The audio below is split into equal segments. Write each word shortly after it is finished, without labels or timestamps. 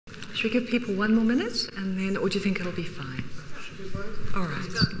Should we give people 1 more minute, and then, or do you think it'll be fine? All right.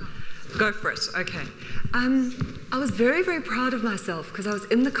 Go for it. Okay. I was very, very proud of myself because I was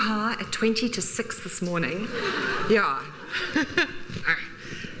in the car at 20 to 6 this morning. Yeah.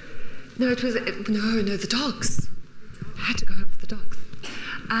 No, the dogs. I had to go home for the dogs.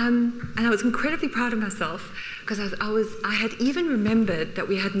 And I was incredibly proud of myself because I had even remembered that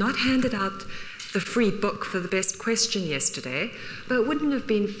we had not handed out the free book for the best question yesterday, but it wouldn't have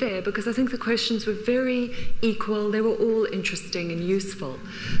been fair because I think the questions were very equal. They were all interesting and useful.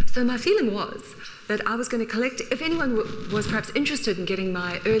 So my feeling was that I was going to collect, if anyone was perhaps interested in getting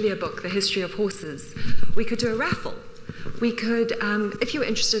my earlier book, The History of Horses, we could do a raffle. We could, if you were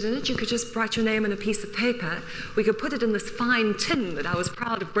interested in it, you could just write your name on a piece of paper. We could put it in this fine tin that I was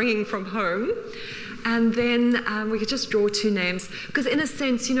proud of bringing from home. And then we could just draw 2 names. Because in a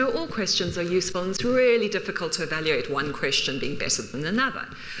sense, you know, all questions are useful, and it's really difficult to evaluate one question being better than another.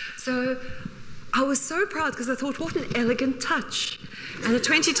 So I was so proud because I thought, what an elegant touch. And at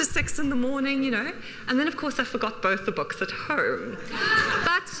 20 to 6 in the morning, you know. And then, of course, I forgot both the books at home.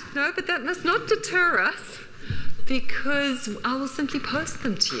 But that must not deter us, because I will simply post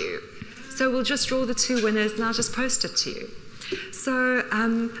them to you. So we'll just draw the 2 winners, and I'll just post it to you. So,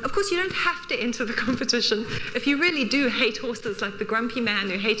 of course, you don't have to enter the competition. If you really do hate horses like the grumpy man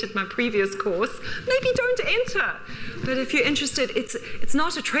who hated my previous course, maybe don't enter. But if you're interested, it's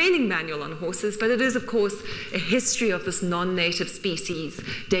not a training manual on horses, but it is, of course, a history of this non-native species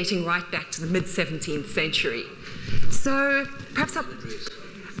dating right back to the mid-17th century. So, perhaps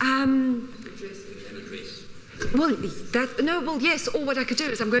yes, or what I could do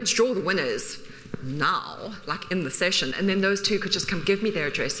is I'm going to draw the winners now, like in the session, and then those 2 could just come give me their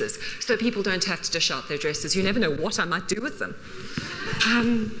addresses so people don't have to dish out their addresses. You never know what I might do with them.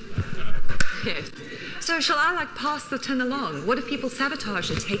 Yes. So shall I pass the tin along? What if people sabotage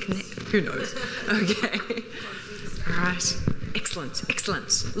and take who knows? Okay. All right. Excellent,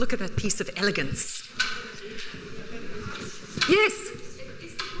 excellent. Look at that piece of elegance. Yes.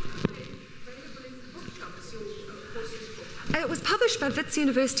 It was published by Wits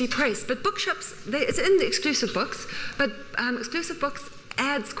University Press, but bookshops, it's in the exclusive books, but exclusive books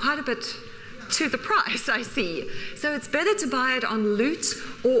adds quite a bit to the price, I see. So it's better to buy it on Loot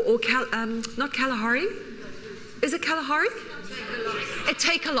or not Kalahari. Is it Kalahari?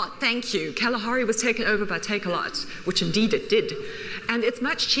 Take-A-Lot, thank you. Kalahari was taken over by Take-A-Lot, which indeed it did. And it's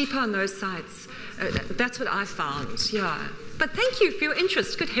much cheaper on those sites. That's what I found, yeah. But thank you for your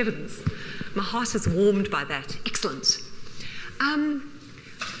interest, good heavens. My heart is warmed by that. Excellent.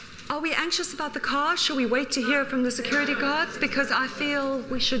 Are we anxious about the car? Shall we wait to hear from the security guards? Because I feel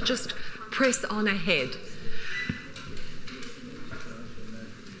we should just press on ahead.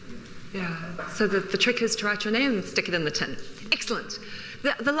 Yeah, so the trick is to write your name and stick it in the tin. Excellent.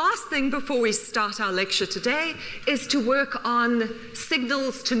 The last thing before we start our lecture today is to work on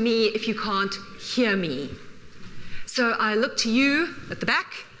signals to me if you can't hear me. So I look to you at the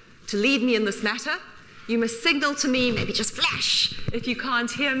back to lead me in this matter. You must signal to me, maybe just flash if you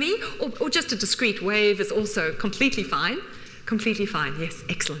can't hear me, or just a discreet wave is also completely fine. Completely fine, yes,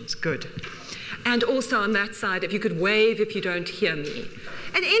 excellent, good. And also on that side, if you could wave if you don't hear me.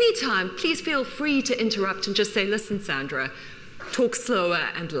 At any time, please feel free to interrupt and just say, listen, Sandra, talk slower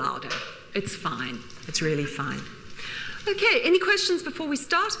and louder. It's fine, it's really fine. Okay, any questions before we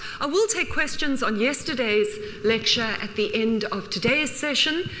start? I will take questions on yesterday's lecture at the end of today's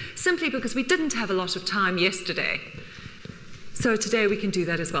session, simply because we didn't have a lot of time yesterday. So today we can do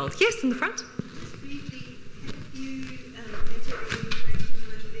that as well. Yes, in the front. Just briefly, have you entered any interaction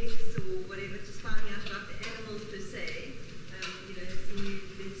with this or whatever, just finding out about the animals per se, as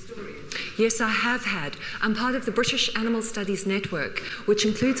the historian? Yes, I have had. I'm part of the British Animal Studies Network, which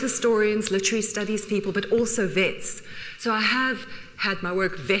includes historians, literary studies people, but also vets. So I have had my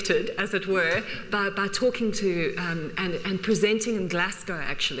work vetted, as it were, by talking to and presenting in Glasgow,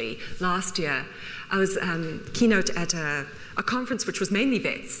 actually, last year. I was keynote at a conference which was mainly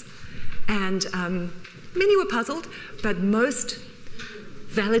vets. And many were puzzled, but most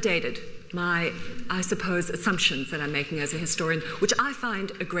validated my, I suppose, assumptions that I'm making as a historian, which I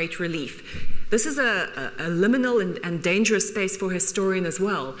find a great relief. This is a liminal and dangerous space for a historian as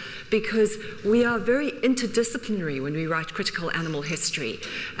well, because we are very interdisciplinary when we write critical animal history.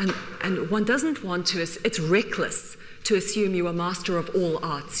 And one doesn't want to, it's reckless to assume you are master of all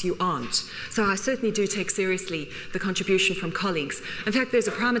arts. You aren't. So I certainly do take seriously the contribution from colleagues. In fact, there's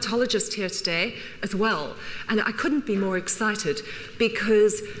a primatologist here today as well, and I couldn't be more excited,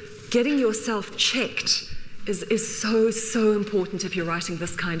 because getting yourself checked is so important if you're writing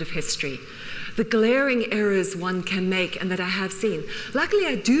this kind of history. The glaring errors one can make and that I have seen. Luckily,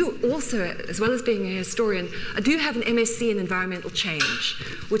 I do also, as well as being a historian, I do have an MSc in environmental change,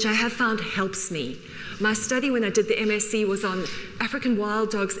 which I have found helps me. My study when I did the MSc was on African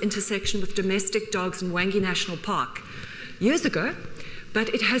wild dogs' intersection with domestic dogs in Wangi National Park years ago, but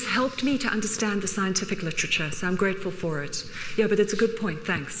it has helped me to understand the scientific literature, so I'm grateful for it. Yeah, but it's a good point,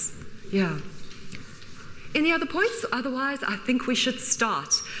 thanks. Yeah. Any other points? Otherwise, I think we should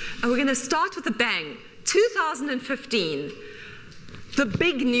start. And we're going to start with a bang. 2015, the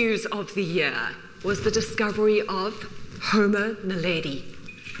big news of the year was the discovery of Homo naledi.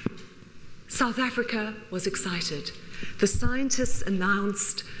 South Africa was excited. The scientists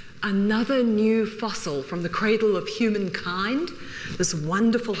announced another new fossil from the cradle of humankind, this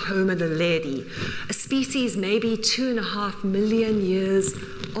wonderful Homo naledi, a species maybe 2.5 million years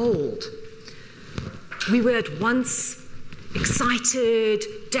old. We were at once excited,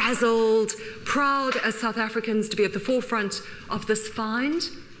 dazzled, proud as South Africans to be at the forefront of this find.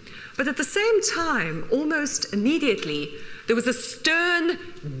 But at the same time, almost immediately, there was a stern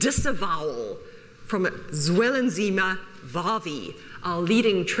disavowal from Zwelinzima Vavi, our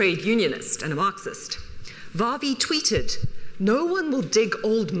leading trade unionist and a Marxist. Vavi tweeted, "No one will dig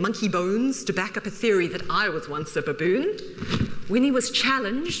old monkey bones to back up a theory that I was once a baboon." When he was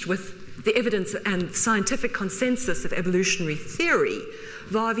challenged with the evidence and scientific consensus of evolutionary theory,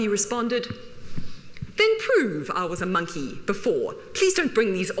 Vavi responded, "Then prove I was a monkey before. Please don't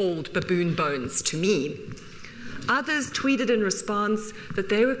bring these old baboon bones to me." Others tweeted in response that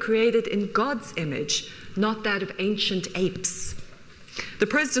they were created in God's image, not that of ancient apes. The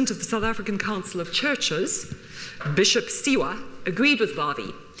president of the South African Council of Churches, Bishop Siwa, agreed with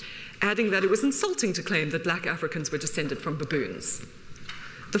Vavi, adding that it was insulting to claim that black Africans were descended from baboons.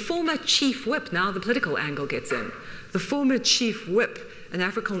 The former chief whip, now the political angle gets in, the former chief whip, an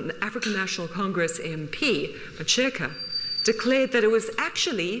African National Congress MP, Macheka, declared that it was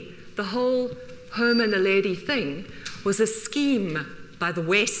actually the whole Homo naledi thing was a scheme by the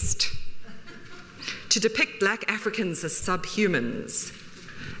West to depict black Africans as subhumans.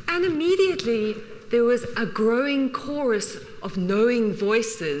 And immediately there was a growing chorus of knowing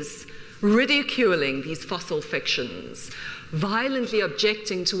voices ridiculing these fossil fictions, violently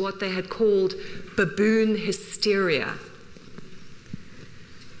objecting to what they had called baboon hysteria.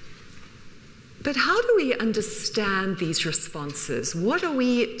 But how do we understand these responses? What are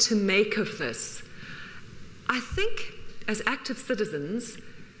we to make of this? I think as active citizens,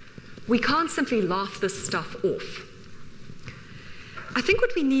 we can't simply laugh this stuff off. I think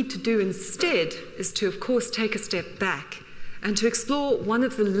what we need to do instead is to, of course, take a step back and to explore one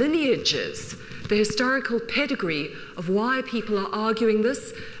of the lineages, the historical pedigree of why people are arguing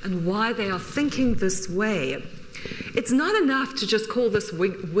this and why they are thinking this way. It's not enough to just call this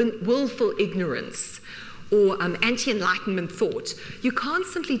willful ignorance or anti-Enlightenment thought. You can't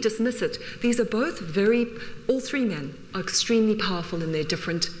simply dismiss it. These are both all three men are extremely powerful in their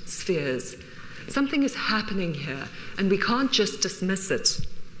different spheres. Something is happening here, and we can't just dismiss it.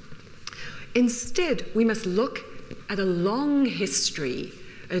 Instead, we must look at a long history,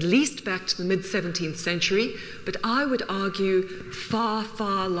 at least back to the mid-17th century, but I would argue far,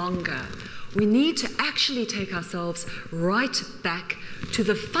 far longer. We need to actually take ourselves right back to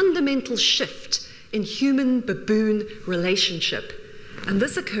the fundamental shift in human-baboon relationship. And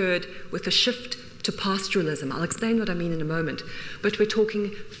this occurred with the shift to pastoralism. I'll explain what I mean in a moment, but we're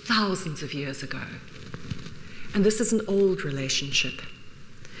talking thousands of years ago. And this is an old relationship.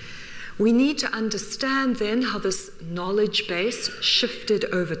 We need to understand then how this knowledge base shifted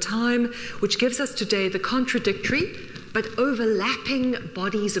over time, which gives us today the contradictory but overlapping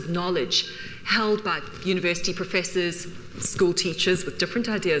bodies of knowledge held by university professors, school teachers with different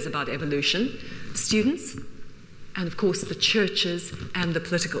ideas about evolution, students, and of course the churches and the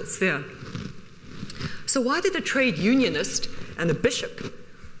political sphere. So why did a trade unionist and a bishop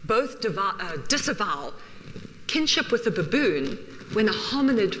both disavow kinship with the baboon when a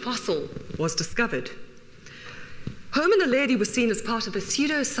hominid fossil was discovered? Homo naledi was seen as part of a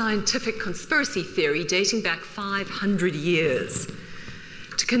pseudo-scientific conspiracy theory dating back 500 years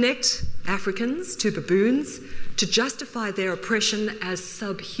to connect Africans to baboons to justify their oppression as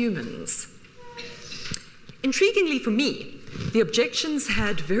subhumans. Intriguingly for me, the objections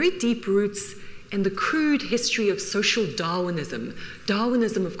had very deep roots in the crude history of social Darwinism.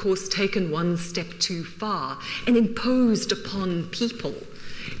 Darwinism, of course, taken one step too far and imposed upon people,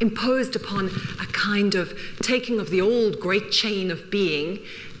 imposed upon a kind of taking of the old great chain of being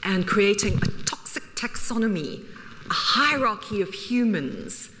and creating a toxic taxonomy, a hierarchy of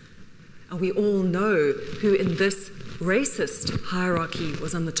humans, And we all know who in this racist hierarchy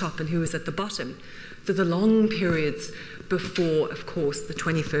was on the top and who was at the bottom for the long periods before, of course, the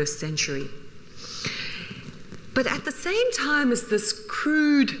 21st century. But at the same time as this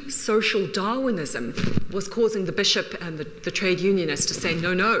crude social Darwinism was causing the bishop and the trade unionists to say,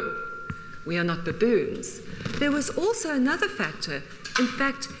 no, no, we are not baboons, there was also another factor, in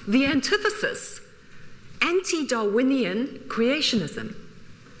fact, the antithesis, anti-Darwinian creationism,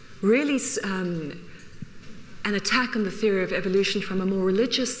 really an attack on the theory of evolution from a more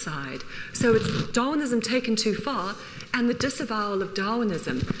religious side. So it's Darwinism taken too far, and the disavowal of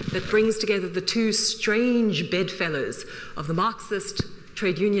Darwinism that brings together the two strange bedfellows of the Marxist,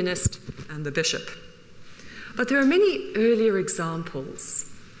 trade unionist, and the bishop. But there are many earlier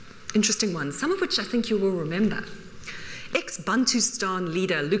examples, interesting ones, some of which I think you will remember. Ex-Bantustan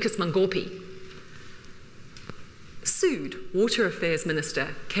leader Lucas Mangopi sued Water Affairs Minister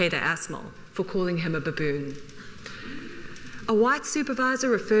Kader Asmal for calling him a baboon. A white supervisor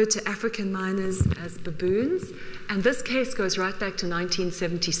referred to African miners as baboons, and this case goes right back to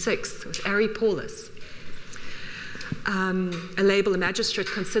 1976. It was Ari Paulus, a label a magistrate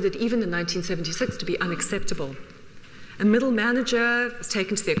considered even in 1976 to be unacceptable. A middle manager was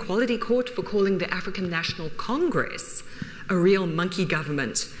taken to the Equality Court for calling the African National Congress a real monkey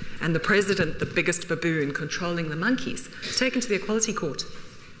government, and the president the biggest baboon controlling the monkeys. Was taken to the Equality Court.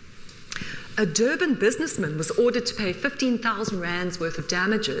 A Durban businessman was ordered to pay 15,000 rands worth of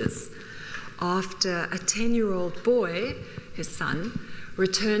damages after a 10-year-old boy, his son,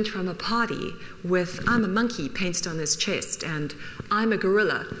 returned from a party with "I'm a monkey" painted on his chest and "I'm a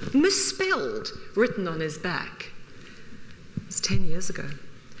gorilla" misspelled written on his back. It was 10 years ago.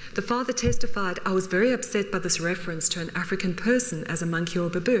 The father testified, "I was very upset by this reference to an African person as a monkey or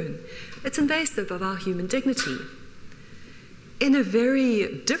baboon. It's invasive of our human dignity." In a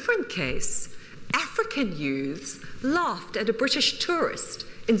very different case, African youths laughed at a British tourist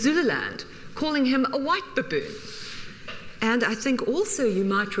in Zululand, calling him a white baboon. And I think also you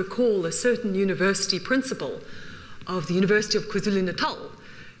might recall a certain university principal of the University of KwaZulu-Natal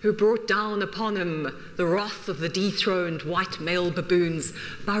who brought down upon him the wrath of the dethroned white male baboons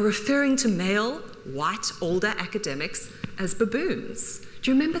by referring to male, white, older academics as baboons.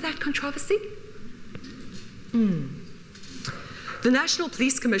 Do you remember that controversy? The National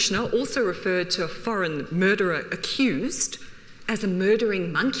Police Commissioner also referred to a foreign murderer accused as a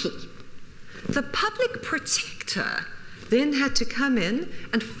murdering monkey. The public protector then had to come in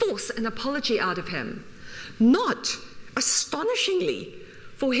and force an apology out of him, not, astonishingly,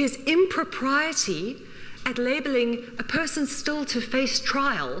 for his impropriety at labeling a person still to face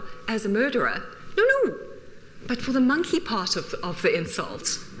trial as a murderer. No, but for the monkey part of the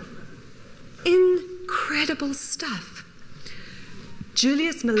insult. Incredible stuff.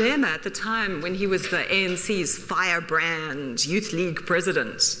 Julius Malema, at the time when he was the ANC's firebrand Youth League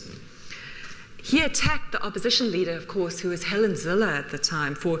president, he attacked the opposition leader, of course, who was Helen Ziller at the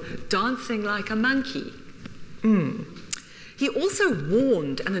time, for dancing like a monkey. He also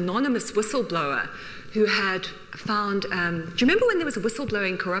warned an anonymous whistleblower who had found, do you remember when there was a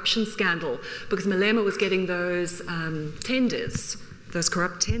whistleblowing corruption scandal because Malema was getting those tenders, those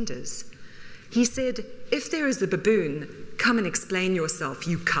corrupt tenders? He said, "If there is a baboon, come and explain yourself,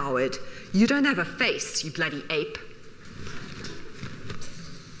 you coward. You don't have a face, you bloody ape."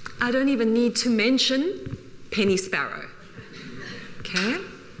 I don't even need to mention Penny Sparrow. Okay?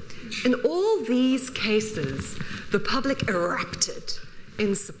 In all these cases, the public erupted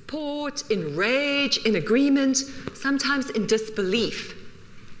in support, in rage, in agreement, sometimes in disbelief.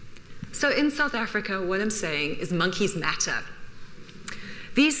 So in South Africa, what I'm saying is monkeys matter.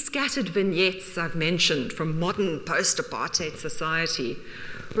 These scattered vignettes I've mentioned from modern post-apartheid society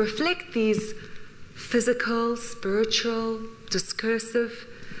reflect these physical, spiritual, discursive,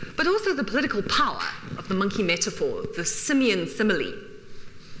 but also the political power of the monkey metaphor, the simian simile.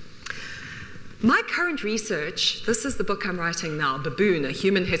 My current research, this is the book I'm writing now, Baboon, A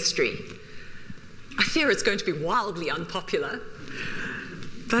Human History. I fear it's going to be wildly unpopular,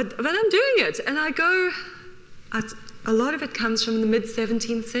 but I'm doing it, and a lot of it comes from the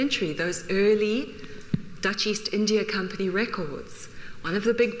mid-17th century, those early Dutch East India Company records. One of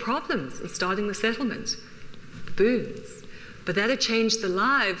the big problems in starting the settlement, baboons. But that had changed the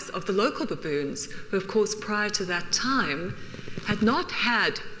lives of the local baboons, who, of course, prior to that time, had not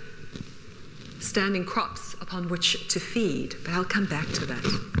had standing crops upon which to feed. But I'll come back to that.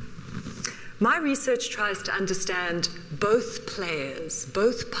 My research tries to understand both players,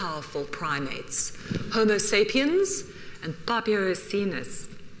 both powerful primates, Homo sapiens and Papyrus.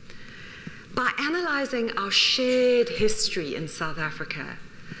 By analyzing our shared history in South Africa,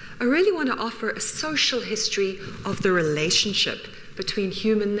 I really want to offer a social history of the relationship between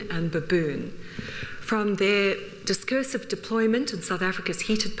human and baboon, from their discursive deployment in South Africa's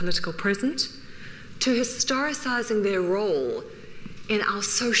heated political present to historicizing their role in our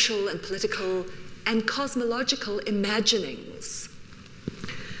social and political and cosmological imaginings.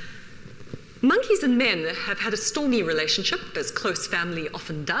 Monkeys and men have had a stormy relationship, as close family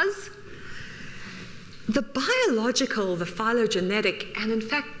often does. The biological, the phylogenetic, and in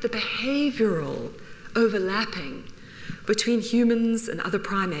fact the behavioral overlapping between humans and other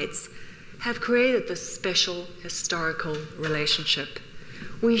primates have created this special historical relationship.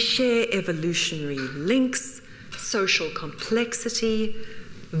 We share evolutionary links, social complexity,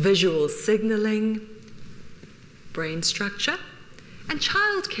 visual signaling, brain structure, and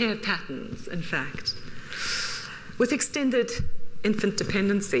childcare patterns, in fact, with extended infant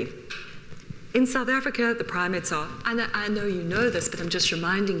dependency. In South Africa, the primates are, I know you know this, but I'm just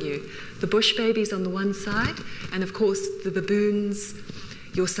reminding you, the bush babies on the one side, and of course the baboons,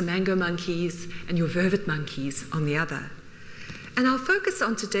 your Simango monkeys, and your vervet monkeys on the other. And our focus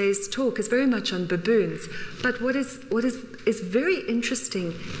on today's talk is very much on baboons, but what is very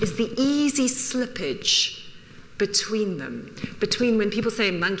interesting is the easy slippage between them, between when people say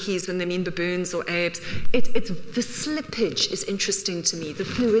monkeys when they mean baboons or apes. It's the slippage is interesting to me, the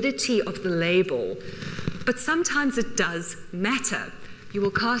fluidity of the label. But sometimes it does matter. You will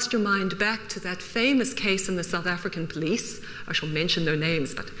cast your mind back to that famous case in the South African police. I shall mention no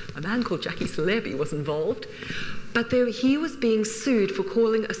names, but a man called Jackie Celebi was involved. But he was being sued for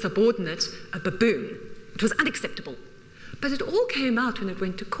calling a subordinate a baboon. It was unacceptable. But it all came out when it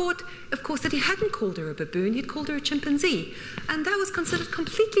went to court, of course, that he hadn't called her a baboon, he'd called her a chimpanzee. And that was considered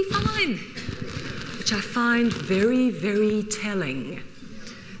completely fine, which I find very, very telling.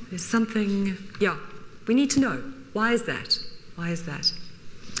 There's something, we need to know. Why is that? Why is that?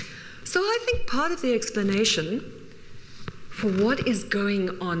 So I think part of the explanation for what is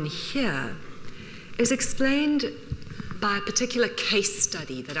going on here is explained by a particular case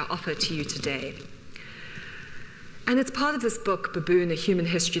study that I offer to you today. And it's part of this book, Baboon, A Human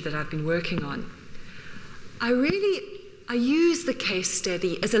History, that I've been working on. I use the case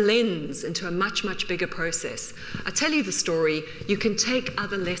study as a lens into a much, much bigger process. I tell you the story, you can take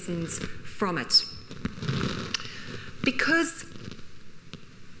other lessons from it. Because,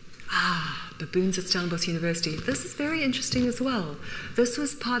 baboons at Stellenbosch University, this is very interesting as well. This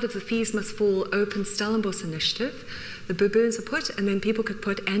was part of the Fees Must Fall Open Stellenbosch initiative. The baboons are put, and then people could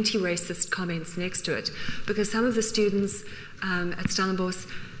put anti-racist comments next to it, because some of the students at Stellenbosch,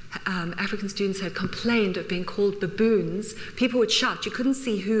 African students, had complained of being called baboons. People would shout, you couldn't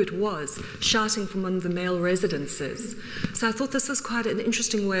see who it was, shouting from one of the male residences. So I thought this was quite an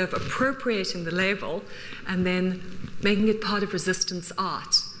interesting way of appropriating the label and then making it part of resistance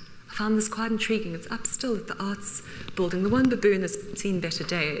art. I found this quite intriguing. It's up still at the Arts Building. The one baboon has seen better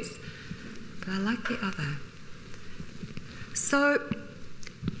days, but I like the other. So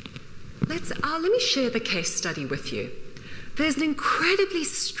let me share the case study with you. There's an incredibly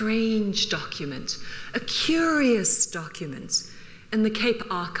strange document, a curious document in the Cape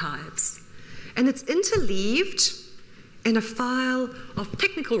Archives, and it's interleaved in a file of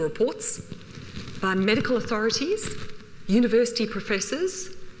technical reports by medical authorities, university professors,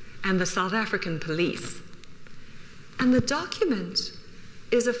 and the South African police. And the document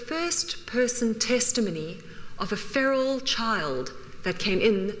is a first-person testimony of a feral child that came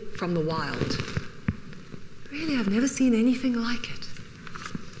in from the wild. Really, I've never seen anything like it.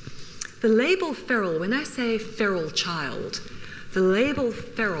 The label feral, when I say feral child, the label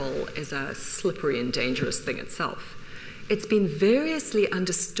feral is a slippery and dangerous thing itself. It's been variously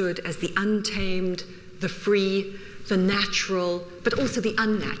understood as the untamed, the free, the natural, but also the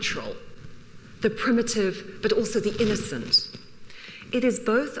unnatural, the primitive, but also the innocent. It is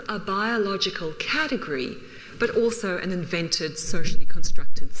both a biological category, but also an invented, socially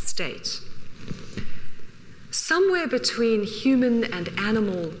constructed state. Somewhere between human and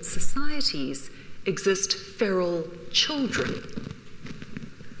animal societies exist feral children,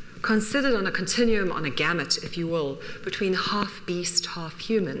 considered on a continuum, on a gamut, if you will, between half beast, half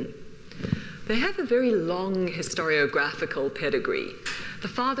human. They have a very long historiographical pedigree. The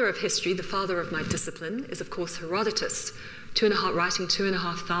father of history, the father of my discipline, is of course Herodotus, writing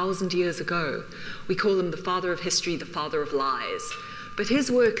 2,500 years ago. We call him the father of history, the father of lies. But his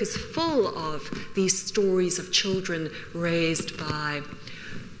work is full of these stories of children raised by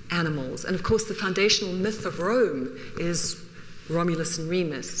animals. And of course, the foundational myth of Rome is Romulus and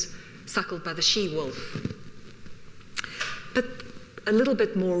Remus, suckled by the she-wolf. But a little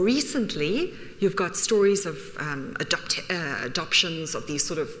bit more recently, you've got stories of adoptions of these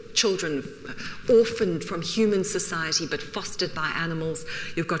sort of children orphaned from human society but fostered by animals.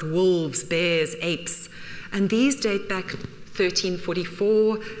 You've got wolves, bears, apes. And these date back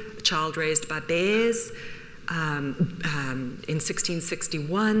 1344, a child raised by bears. In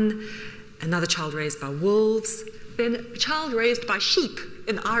 1661, another child raised by wolves. Then a child raised by sheep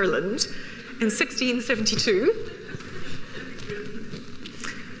in Ireland in 1672.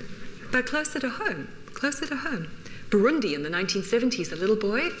 But closer to home. Burundi in the 1970s, a little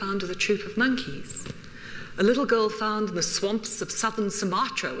boy found with a troop of monkeys. A little girl found in the swamps of southern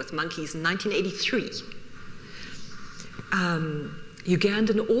Sumatra with monkeys in 1983.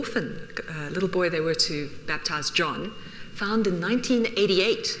 Ugandan orphan, a little boy they were to baptize John, found in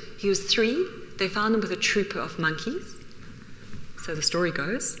 1988. He was 3. They found him with a troop of monkeys. So the story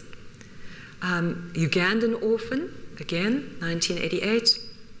goes. Ugandan orphan, again, 1988.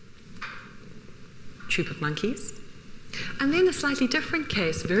 Troop of monkeys. And then a slightly different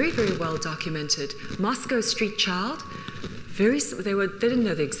case, very, very well documented. Moscow street child. They didn't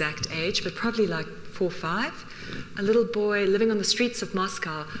know the exact age, but probably like 4 or 5. A little boy living on the streets of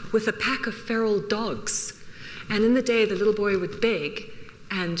Moscow with a pack of feral dogs. And in the day, the little boy would beg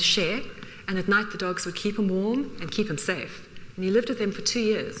and share, and at night the dogs would keep him warm and keep him safe. And he lived with them for 2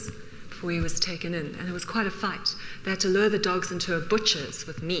 years before he was taken in, and it was quite a fight. They had to lure the dogs into a butcher's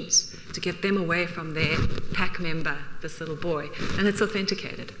with meat to get them away from their pack member, this little boy, and it's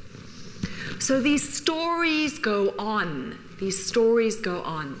authenticated. So these stories go on.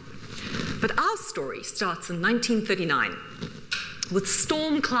 But our story starts in 1939, with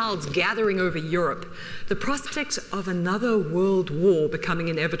storm clouds gathering over Europe, the prospect of another world war becoming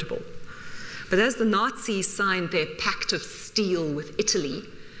inevitable. But as the Nazis signed their pact of steel with Italy,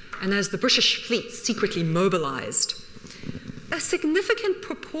 and as the British fleet secretly mobilized, a significant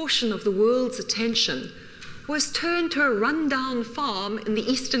proportion of the world's attention was turned to a rundown farm in the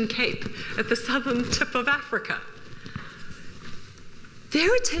Eastern Cape at the southern tip of Africa.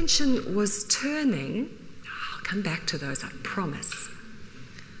 Their attention was turning, I'll come back to those, I promise.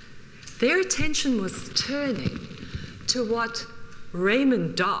 Their attention was turning to what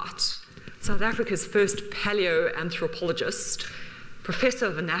Raymond Dart, South Africa's first paleoanthropologist, professor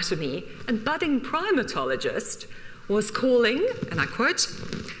of anatomy, and budding primatologist, was calling, and I quote,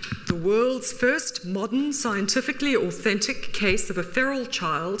 the world's first modern scientifically authentic case of a feral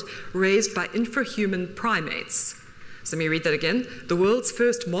child raised by infrahuman primates. So let me read that again. The world's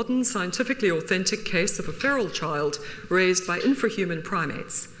first modern scientifically authentic case of a feral child raised by infrahuman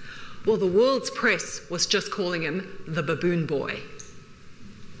primates. Well, the world's press was just calling him the baboon boy.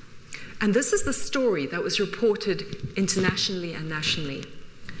 And this is the story that was reported internationally and nationally.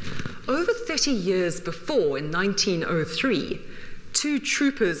 Over 30 years before, in 1903, 2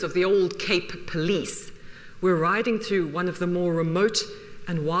 troopers of the old Cape Police were riding through one of the more remote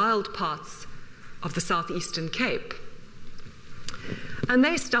and wild parts of the southeastern Cape. And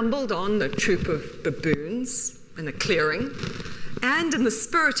they stumbled on a troop of baboons in a clearing, and in the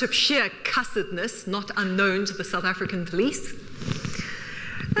spirit of sheer cussedness not unknown to the South African police,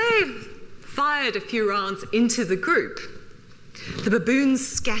 they fired a few rounds into the group. The baboons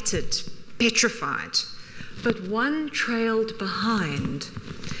scattered, petrified, but one trailed behind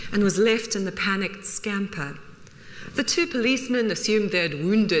and was left in the panicked scamper. The 2 policemen assumed they had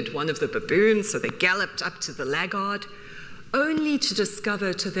wounded one of the baboons, so they galloped up to the laggard, only to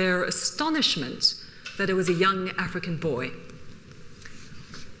discover to their astonishment that it was a young African boy.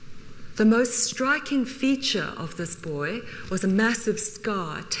 The most striking feature of this boy was a massive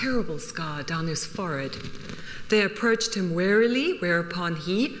scar, a terrible scar down his forehead. They approached him warily, whereupon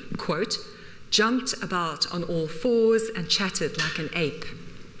he, quote, jumped about on all 4s and chatted like an ape.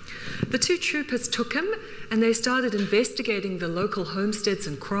 The 2 troopers took him and they started investigating the local homesteads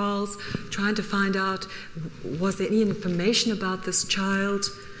and kraals, trying to find out, was there any information about this child?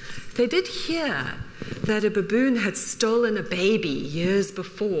 They did hear that a baboon had stolen a baby years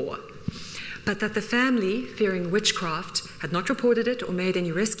before, but that the family, fearing witchcraft, had not reported it or made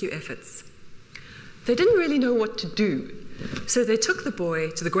any rescue efforts. They didn't really know what to do, so they took the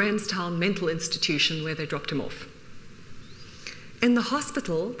boy to the Grahamstown Mental Institution where they dropped him off. In the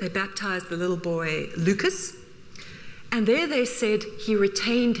hospital, they baptized the little boy Lucas, and there they said he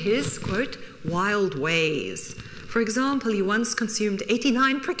retained his, quote, wild ways. For example, he once consumed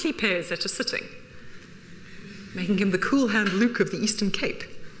 89 prickly pears at a sitting, making him the cool hand Luke of the Eastern Cape.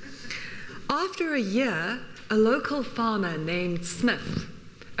 After a year, a local farmer named Smith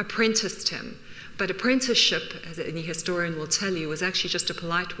apprenticed him. But apprenticeship, as any historian will tell you, was actually just a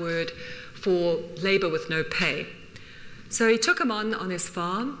polite word for labor with no pay. So he took him on his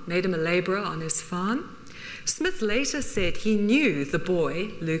farm, made him a laborer on his farm. Smith later said he knew the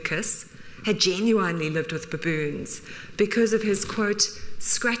boy, Lucas, had genuinely lived with baboons because of his, quote,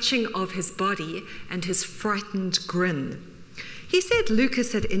 scratching of his body and his frightened grin. He said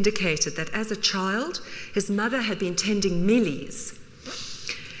Lucas had indicated that as a child, his mother had been tending mealies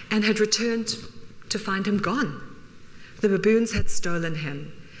and had returned to find him gone. The baboons had stolen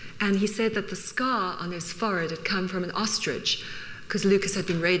him, and he said that the scar on his forehead had come from an ostrich, because Lucas had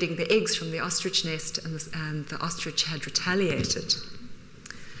been raiding the eggs from the ostrich nest, and the ostrich had retaliated.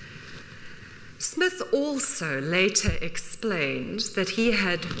 Smith also later explained that he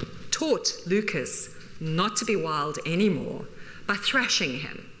had taught Lucas not to be wild anymore by thrashing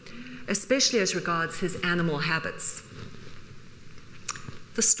him, especially as regards his animal habits.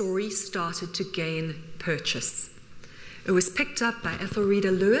 The story started to gain purchase. It was picked up by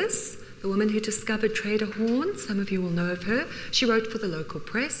Ethelreda Lewis, the woman who discovered Trader Horn. Some of you will know of her. She wrote for the local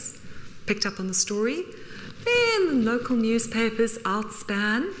press, picked up on the story. Then the local newspapers,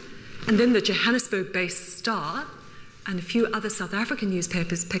 Outspan, and then the Johannesburg-based Star, and a few other South African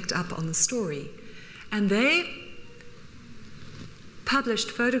newspapers picked up on the story. And they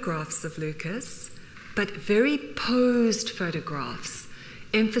published photographs of Lucas, but very posed photographs,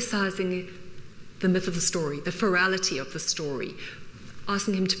 emphasizing the myth of the story, the ferality of the story,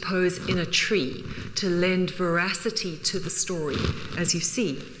 asking him to pose in a tree to lend veracity to the story, as you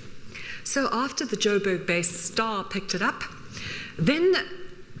see. So after the Joburg-based Star picked it up, then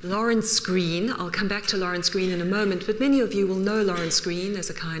Lawrence Green, I'll come back to Lawrence Green in a moment, but many of you will know Lawrence Green as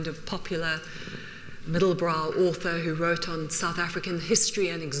a kind of popular middle-brow author who wrote on South African history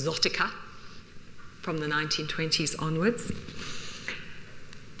and exotica from the 1920s onwards.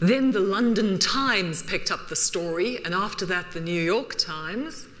 Then the London Times picked up the story, and after that the New York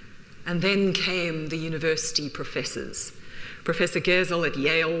Times, and then came the university professors. Professor Gersel at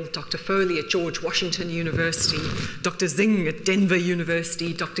Yale, Dr. Foley at George Washington University, Dr. Zing at Denver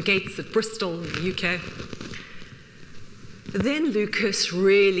University, Dr. Gates at Bristol in the UK. Then Lucas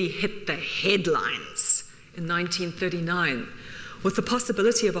really hit the headlines in 1939 with the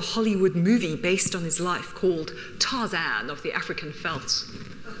possibility of a Hollywood movie based on his life called Tarzan of the African Veldt.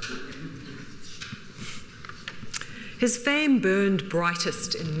 His fame burned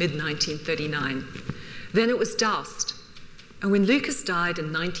brightest in mid-1939. Then it was doused. And when Lucas died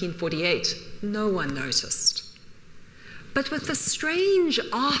in 1948, no one noticed. But with the strange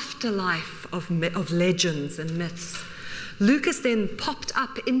afterlife of legends and myths, Lucas then popped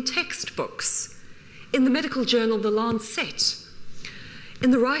up in textbooks, in the medical journal The Lancet, in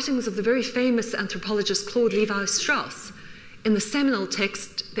the writings of the very famous anthropologist Claude Levi-Strauss, in the seminal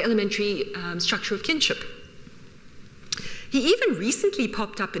text, The Elementary Structure of Kinship. He even recently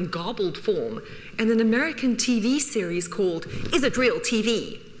popped up in garbled form in an American TV series called Is It Real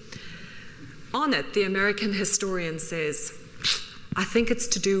TV? On it, the American historian says, I think it's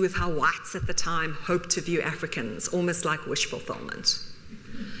to do with how whites at the time hoped to view Africans, almost like wish fulfillment.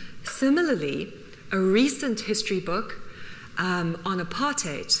 Similarly, a recent history book on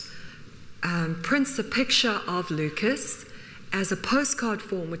apartheid prints a picture of Lucas as a postcard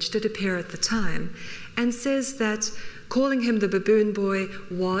form, which did appear at the time, and says that calling him the baboon boy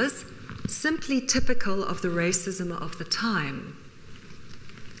was simply typical of the racism of the time.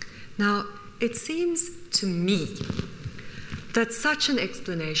 Now, it seems to me that such an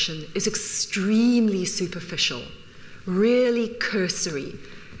explanation is extremely superficial, really cursory.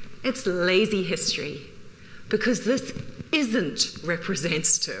 It's lazy history, because this isn't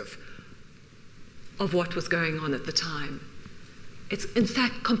representative of what was going on at the time. It's, in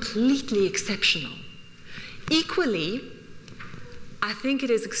fact, completely exceptional. Equally, I think it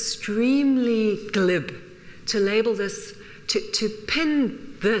is extremely glib to label this, to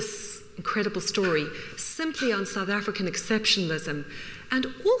pin this incredible story simply on South African exceptionalism, and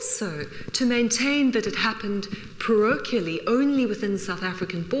also to maintain that it happened parochially only within South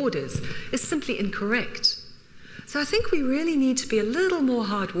African borders is simply incorrect. So I think we really need to be a little more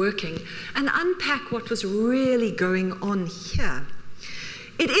hardworking and unpack what was really going on here.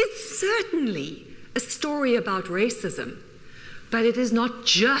 It is certainly a story about racism, but it is not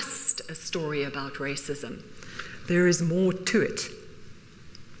just a story about racism. There is more to it.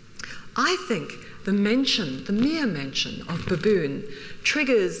 I think the mere mention of baboon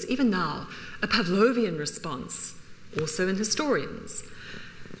triggers, even now, a Pavlovian response, also in historians,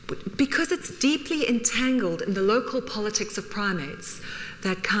 because it's deeply entangled in the local politics of primates,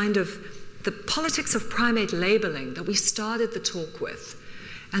 that kind of, the politics of primate labeling that we started the talk with,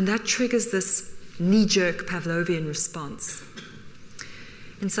 and that triggers this knee-jerk Pavlovian response.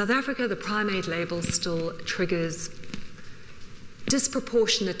 In South Africa, the primate label still triggers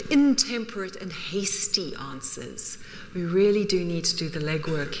disproportionate, intemperate, and hasty answers. We really do need to do the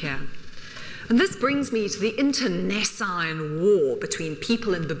legwork here. And this brings me to the internecine war between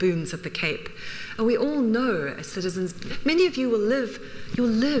people and baboons at the Cape. And we all know as citizens, many of you you'll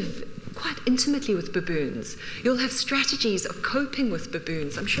live quite intimately with baboons. You'll have strategies of coping with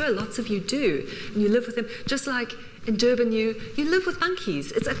baboons. I'm sure lots of you do. And you live with them, just like in Durban, you live with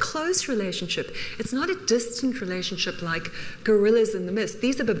monkeys. It's a close relationship. It's not a distant relationship like gorillas in the mist.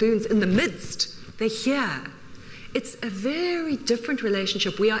 These are baboons in the midst. They're here. It's a very different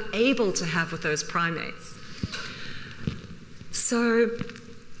relationship we are able to have with those primates.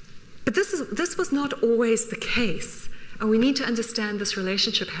 But this was not always the case. And we need to understand this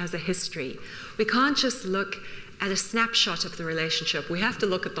relationship has a history. We can't just look at a snapshot of the relationship. We have to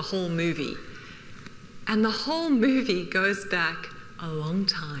look at the whole movie. And the whole movie goes back a long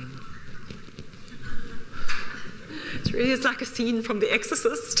time. It's like a scene from The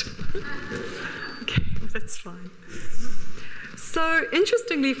Exorcist. Okay, that's fine. So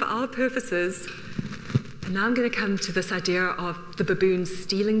interestingly, for our purposes, and now I'm going to come to this idea of the baboon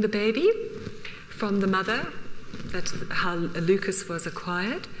stealing the baby from the mother. That's how Lucas was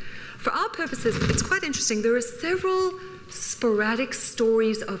acquired. For our purposes, it's quite interesting. There are several sporadic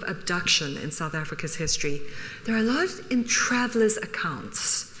stories of abduction in South Africa's history. There are a lot in travelers'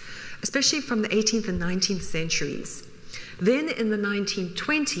 accounts, especially from the 18th and 19th centuries. Then in the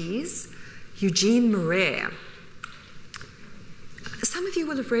 1920s, Eugene Marais. Some of you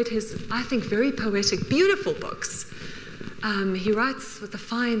will have read his, I think, very poetic, beautiful books. He writes with the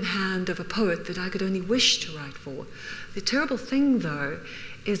fine hand of a poet that I could only wish to write for. The terrible thing, though,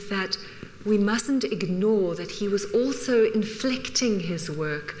 is that we mustn't ignore that he was also inflecting his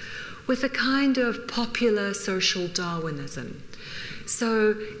work with a kind of popular social Darwinism.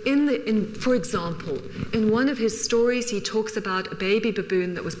 So, for example, in one of his stories, he talks about a baby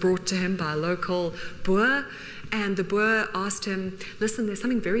baboon that was brought to him by a local Boer. And the Boer asked him, listen, there's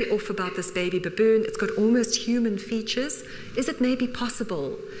something very off about this baby baboon. It's got almost human features. Is it maybe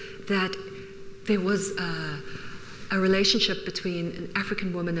possible that there was a relationship between an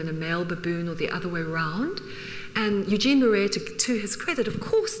African woman and a male baboon or the other way around? And Eugene Marais, to his credit, of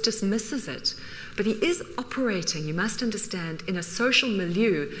course, dismisses it. But he is operating, you must understand, in a social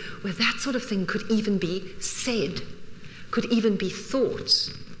milieu where that sort of thing could even be said, could even be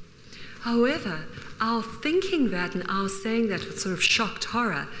thought. However, our thinking that and our saying that with sort of shocked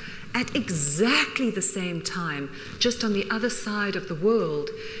horror at exactly the same time, just on the other side of the world,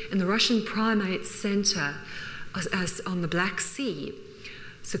 in the Russian Primates Center as on the Black Sea,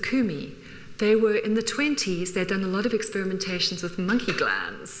 Sukhumi, they were in the 20s, they'd done a lot of experimentations with monkey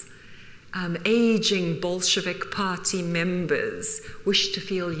glands. Aging Bolshevik party members wished to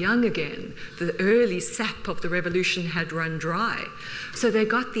feel young again. The early sap of the revolution had run dry. So they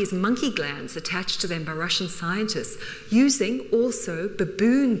got these monkey glands attached to them by Russian scientists, using also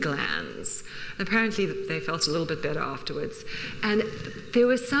baboon glands. Apparently they felt a little bit better afterwards. And there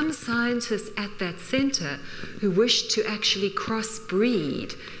were some scientists at that center who wished to actually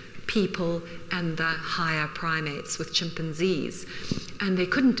crossbreed people and the higher primates with chimpanzees. And they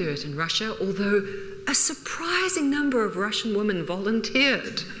couldn't do it in Russia, although a surprising number of Russian women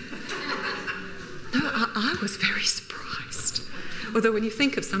volunteered. No, I was very surprised. Although when you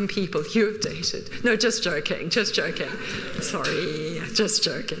think of some people you have dated. No, just joking. Sorry, just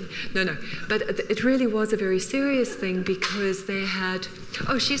joking. No. But it really was a very serious thing because they had...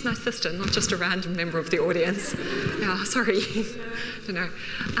 Oh, she's my sister, not just a random member of the audience. Yeah, sorry.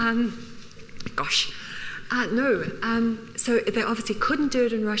 So they obviously couldn't do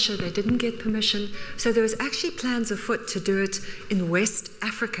it in Russia. They didn't get permission. So there was actually plans afoot to do it in West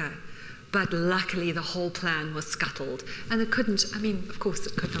Africa. But luckily the whole plan was scuttled. And it couldn't, of course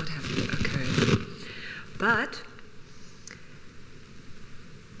it could not have occurred. But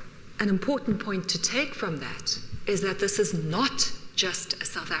an important point to take from that is that this is not just a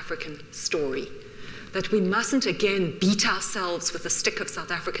South African story. That we mustn't again beat ourselves with the stick of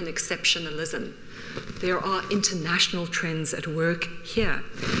South African exceptionalism. There are international trends at work here.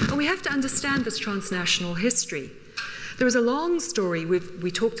 And we have to understand this transnational history. There is a long story.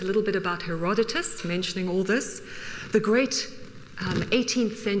 We talked a little bit about Herodotus, mentioning all this. The great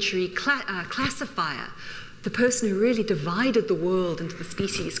 18th century classifier, the person who really divided the world into the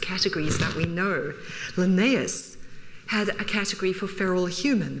species categories that we know, Linnaeus, had a category for feral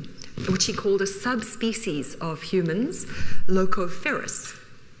human, which he called a subspecies of humans, Locopherus.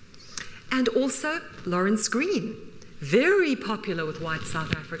 And also Lawrence Green, very popular with white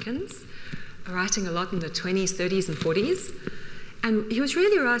South Africans, writing a lot in the 20s, 30s, and 40s. And he was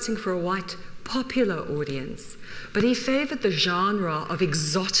really writing for a white popular audience, but he favored the genre of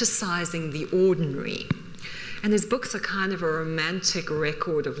exoticizing the ordinary. And his books are kind of a romantic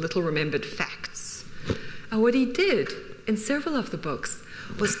record of little remembered facts. And what he did in several of the books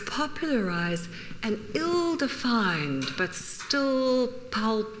was popularize an ill-defined but still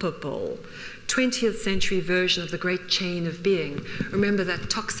palpable 20th century version of the great chain of being. Remember that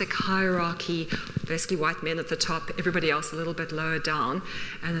toxic hierarchy, basically white men at the top, everybody else a little bit lower down,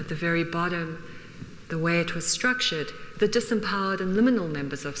 and at the very bottom, the way it was structured, the disempowered and liminal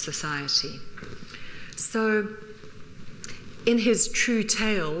members of society. So, in his True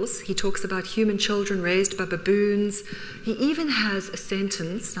Tales, he talks about human children raised by baboons. He even has a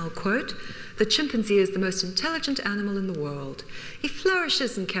sentence, and I'll quote, "The chimpanzee is the most intelligent animal in the world. He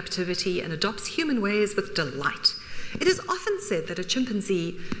flourishes in captivity and adopts human ways with delight. It is often said that a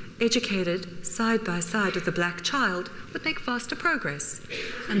chimpanzee educated side by side with a black child would make faster progress."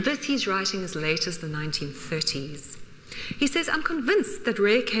 And this he's writing as late as the 1930s. He says, "I'm convinced that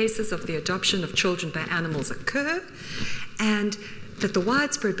rare cases of the adoption of children by animals occur and that the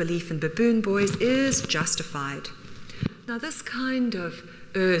widespread belief in baboon boys is justified." Now, this kind of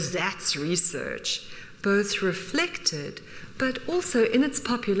ersatz research both reflected, but also in its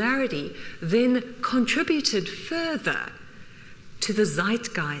popularity, then contributed further to the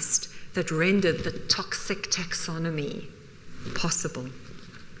zeitgeist that rendered the toxic taxonomy possible.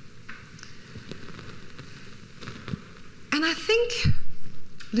 And I think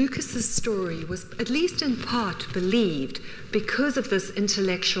Lucas's story was, at least in part, believed because of this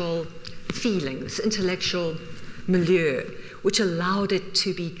intellectual feeling, this intellectual milieu, which allowed it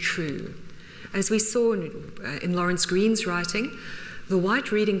to be true. As we saw in Lawrence Green's writing, the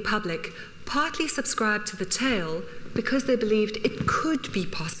white reading public partly subscribed to the tale because they believed it could be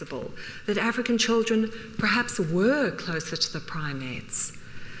possible that African children perhaps were closer to the primates.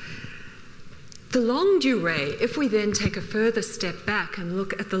 The longue durée, if we then take a further step back and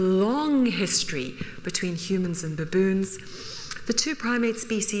look at the long history between humans and baboons, the two primate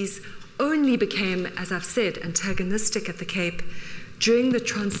species only became, as I've said, antagonistic at the Cape during the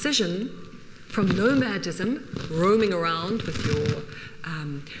transition from nomadism, roaming around with your,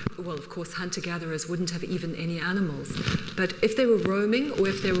 well, of course, hunter-gatherers wouldn't have even any animals. But if they were roaming, or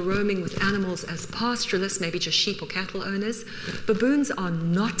if they were roaming with animals as pastoralists, maybe just sheep or cattle owners, baboons are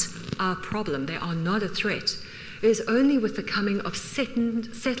not our problem. They are not a threat. It is only with the coming of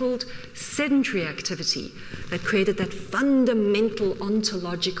settled sedentary activity that created that fundamental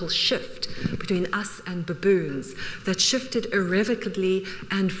ontological shift between us and baboons, that shifted irrevocably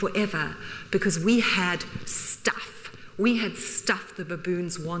and forever, because we had stuff. We had stuff the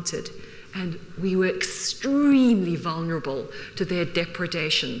baboons wanted, and we were extremely vulnerable to their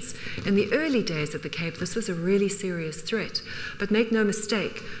depredations. In the early days of the Cape, this was a really serious threat. But make no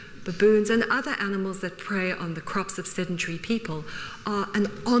mistake, baboons and other animals that prey on the crops of sedentary people are an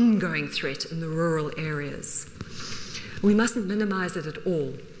ongoing threat in the rural areas. We mustn't minimize it at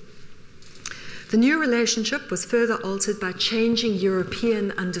all. The new relationship was further altered by changing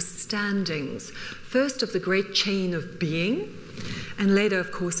European understandings, first of the great chain of being, and later,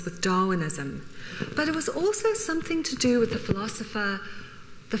 of course, with Darwinism. But it was also something to do with the philosophies,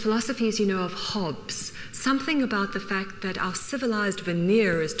 of Hobbes, something about the fact that our civilized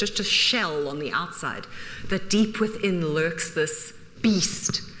veneer is just a shell on the outside, that deep within lurks this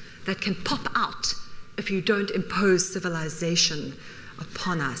beast that can pop out if you don't impose civilization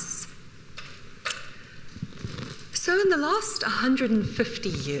upon us. So in the last 150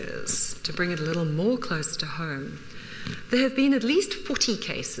 years, to bring it a little more close to home, there have been at least 40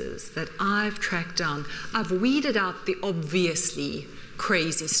 cases that I've tracked down. I've weeded out the obviously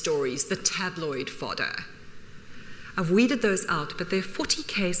crazy stories, the tabloid fodder. I've weeded those out, but there are 40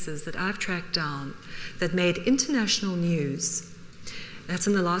 cases that I've tracked down that made international news. That's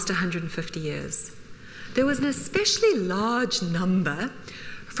in the last 150 years. There was an especially large number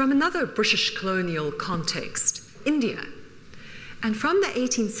from another British colonial context, India. And from the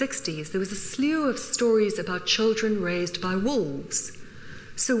 1860s, there was a slew of stories about children raised by wolves.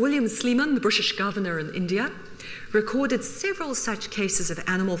 Sir William Sleeman, the British governor in India, recorded several such cases of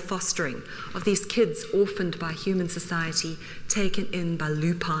animal fostering, of these kids orphaned by human society, taken in by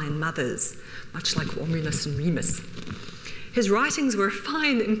lupine mothers, much like Romulus and Remus. His writings were a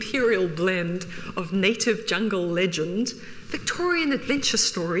fine imperial blend of native jungle legend, Victorian adventure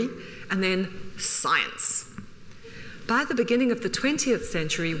story, and then science. By the beginning of the 20th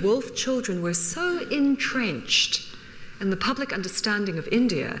century, wolf children were so entrenched in the public understanding of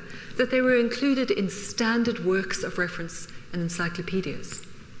India that they were included in standard works of reference and encyclopedias.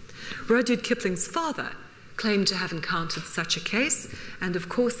 Rudyard Kipling's father claimed to have encountered such a case, and of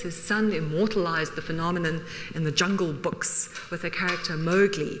course his son immortalized the phenomenon in the Jungle Books with the character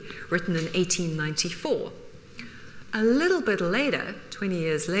Mowgli, written in 1894. A little bit later, 20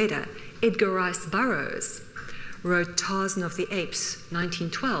 years later, Edgar Rice Burroughs wrote Tarzan of the Apes,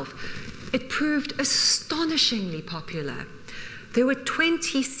 1912. It proved astonishingly popular. There were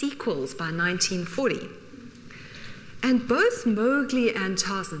 20 sequels by 1940. And both Mowgli and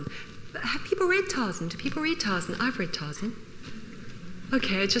Tarzan, have people read Tarzan? Do people read Tarzan? I've read Tarzan.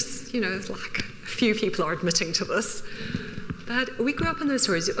 Okay, just, it's like a few people are admitting to this. But we grew up in those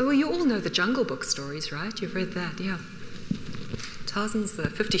stories. Oh, you all know the Jungle Book stories, right? You've read that, yeah. Tarzan's the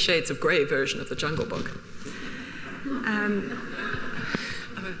 50 Shades of Grey version of the Jungle Book.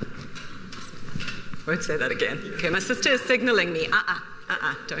 Won't say that again. Okay, my sister is signaling me.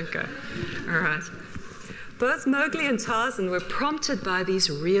 Don't go. All right. Both Mowgli and Tarzan were prompted by these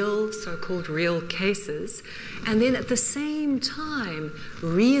real, so-called real cases, and then at the same time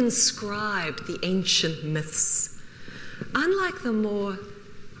reinscribed the ancient myths. Unlike the more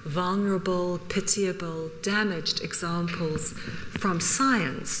vulnerable, pitiable, damaged examples from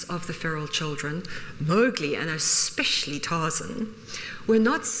science of the feral children, Mowgli, and especially Tarzan, were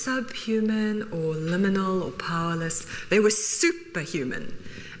not subhuman or liminal or powerless. They were superhuman.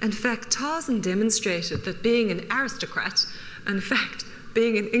 In fact, Tarzan demonstrated that being an aristocrat, in fact,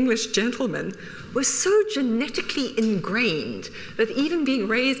 being an English gentleman, was so genetically ingrained that even being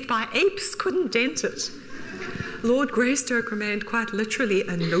raised by apes couldn't dent it. Lord Greystoke remained quite literally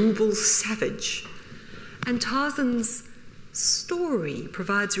a noble savage. And Tarzan's story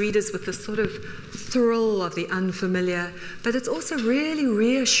provides readers with this sort of thrill of the unfamiliar, but it's also really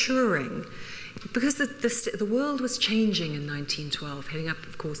reassuring because the world was changing in 1912, heading up,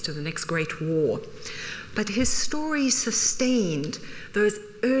 of course, to the next Great War. But his story sustained those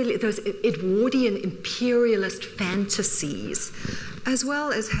Edwardian imperialist fantasies, as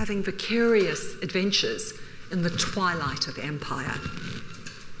well as having vicarious adventures in the twilight of empire.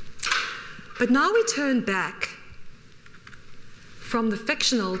 But now we turn back from the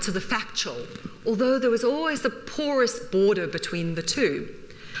fictional to the factual, although there was always a porous border between the two.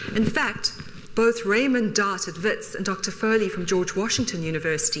 In fact, both Raymond Dart at Wits and Dr. Foley from George Washington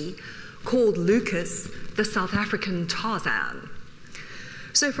University called Lucas the South African Tarzan.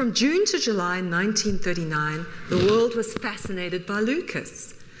 So from June to July 1939, the world was fascinated by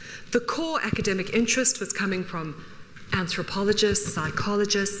Lucas. The core academic interest was coming from anthropologists,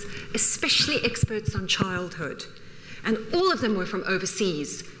 psychologists, especially experts on childhood. And all of them were from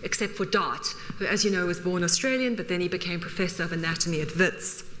overseas, except for Dart, who, as you know, was born Australian, but then he became professor of anatomy at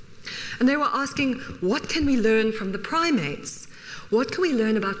Wits. And they were asking, what can we learn from the primates? What can we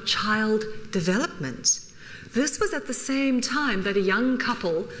learn about child development? This was at the same time that a young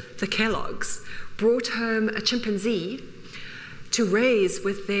couple, the Kellogg's, brought home a chimpanzee to raise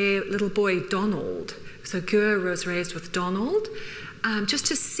with their little boy, Donald. So Gür was raised with Donald, just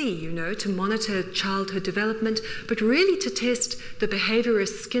to see, to monitor childhood development, but really to test the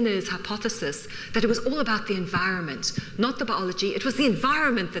behaviorist Skinner's hypothesis that it was all about the environment, not the biology. It was the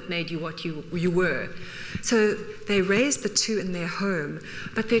environment that made you what you were. So they raised the two in their home,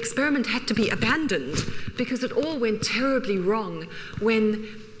 but the experiment had to be abandoned because it all went terribly wrong when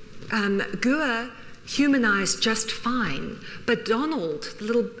Gür humanized just fine, but Donald, the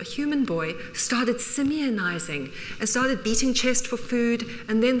little human boy, started simionizing and started beating chest for food,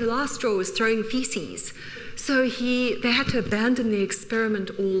 and then the last straw was throwing feces. So they had to abandon the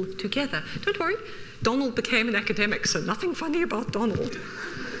experiment altogether. Don't worry, Donald became an academic, so nothing funny about Donald.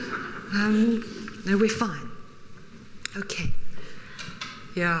 No, we're fine. Okay.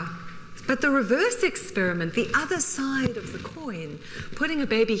 Yeah. But the reverse experiment, the other side of the coin, putting a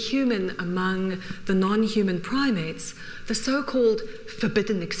baby human among the non-human primates, the so-called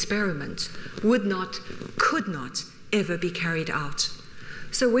forbidden experiment, could not ever be carried out.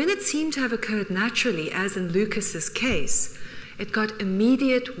 So when it seemed to have occurred naturally, as in Lucas's case, it got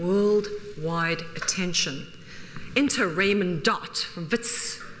immediate worldwide attention. Enter Raymond Dart from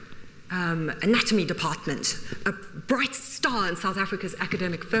Wits anatomy department, a bright star in South Africa's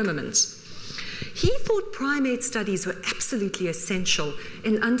academic firmament. He thought primate studies were absolutely essential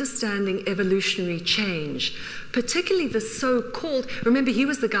in understanding evolutionary change, particularly the so-called, remember he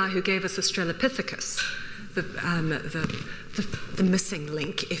was the guy who gave us Australopithecus, the missing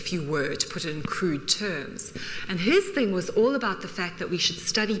link, if you were, to put it in crude terms. And his thing was all about the fact that we should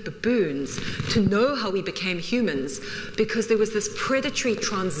study baboons to know how we became humans, because there was this predatory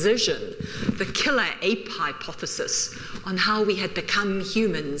transition, the killer ape hypothesis, on how we had become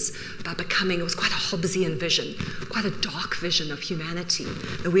humans by becoming, it was quite a Hobbesian vision, quite a dark vision of humanity,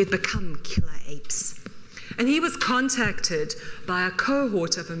 that we had become killer apes. And he was contacted by a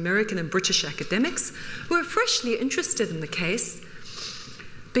cohort of American and British academics who were freshly interested in the case,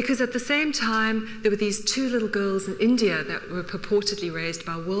 because at the same time there were these two little girls in India that were purportedly raised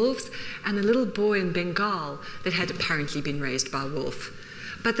by wolves, and a little boy in Bengal that had apparently been raised by a wolf.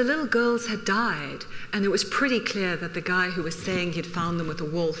 But the little girls had died, and it was pretty clear that the guy who was saying he'd found them with a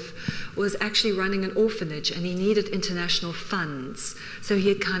wolf was actually running an orphanage, and he needed international funds. So he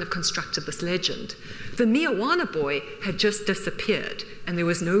had kind of constructed this legend. The Miawana boy had just disappeared, and there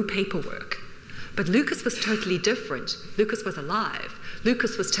was no paperwork. But Lucas was totally different. Lucas was alive.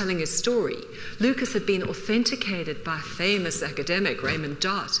 Lucas was telling his story. Lucas had been authenticated by famous academic Raymond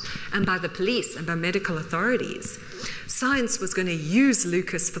Dart, and by the police and by medical authorities. Science was going to use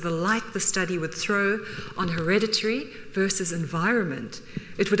Lucas for the light the study would throw on hereditary versus environment.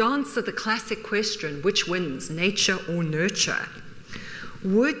 It would answer the classic question, which wins, nature or nurture?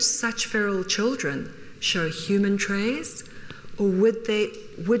 Would such feral children show human traits, or would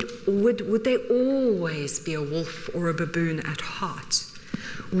they always be a wolf or a baboon at heart?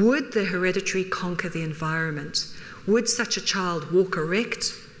 Would the hereditary conquer the environment? Would such a child walk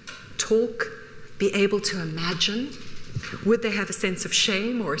erect, talk, be able to imagine? Would they have a sense of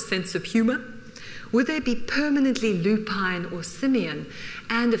shame or a sense of humor? Would they be permanently lupine or simian?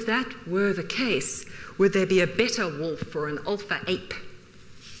 And if that were the case, would there be a beta wolf or an alpha ape?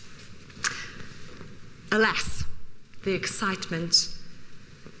 Alas, the excitement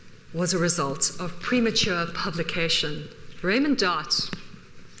was a result of premature publication. Raymond Dart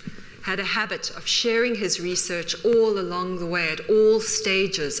had a habit of sharing his research all along the way, at all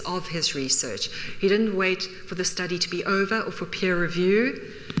stages of his research. He didn't wait for the study to be over or for peer review.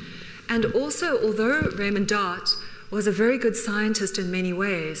 And also, although Raymond Dart was a very good scientist in many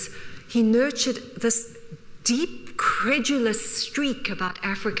ways, he nurtured this deep, credulous streak about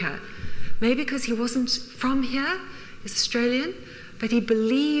Africa. Maybe because he wasn't from here, he's Australian, but he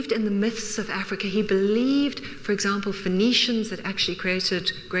believed in the myths of Africa. He believed, for example, Phoenicians had actually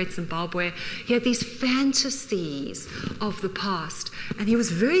created Great Zimbabwe. He had these fantasies of the past, and he was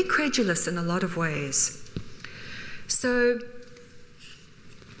very credulous in a lot of ways. So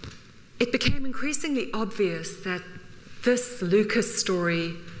it became increasingly obvious that this Lucas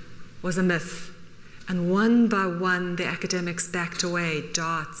story was a myth. And one by one, the academics backed away.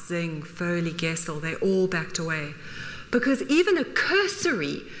 Dart, Zing, Foley, Gessel, they all backed away. Because even a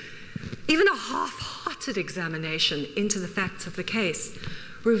cursory, even a half-hearted examination into the facts of the case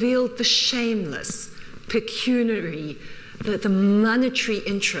revealed the shameless, pecuniary, the monetary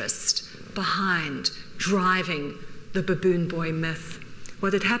interest behind driving the baboon boy myth.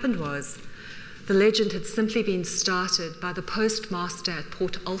 What had happened was the legend had simply been started by the postmaster at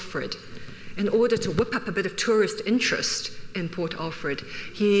Port Alfred in order to whip up a bit of tourist interest in Port Alfred.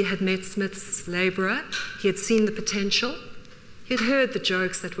 He had met Smith's labourer, he had seen the potential, he had heard the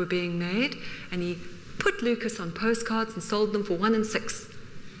jokes that were being made, and he put Lucas on postcards and sold them for 1 6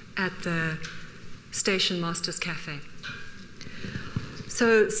 at the station master's cafe.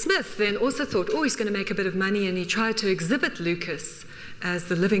 So Smith then also thought, oh, he's going to make a bit of money, and he tried to exhibit Lucas as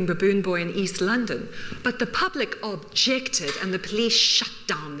the living baboon boy in East London. But the public objected, and the police shut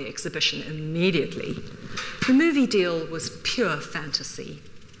down the exhibition immediately. The movie deal was pure fantasy.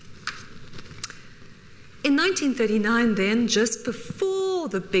 In 1939 then, just before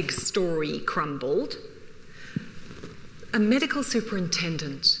the big story crumbled, a medical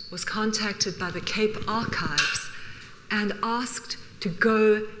superintendent was contacted by the Cape Archives and asked to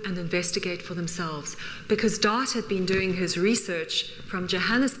go and investigate for themselves, because Dart had been doing his research from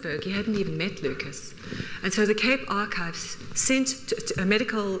Johannesburg. He hadn't even met Lucas. And so the Cape Archives sent a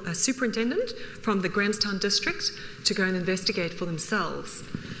medical superintendent from the Grahamstown district to go and investigate for themselves.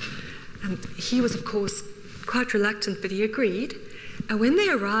 And he was, of course, quite reluctant, but he agreed. And when they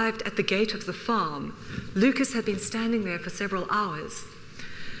arrived at the gate of the farm, Lucas had been standing there for several hours.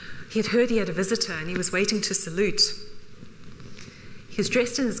 He had heard he had a visitor, and he was waiting to salute. He was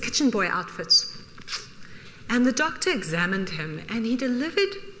dressed in his kitchen boy outfit. And the doctor examined him, and he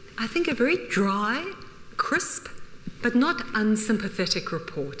delivered, I think, a very dry, crisp, but not unsympathetic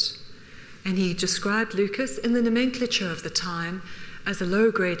report. And he described Lucas in the nomenclature of the time as a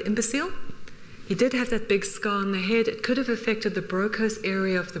low-grade imbecile. He did have that big scar on the head. It could have affected the Broca's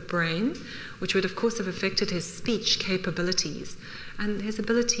area of the brain, which would, of course, have affected his speech capabilities and his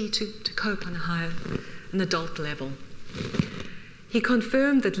ability to cope on an adult level. He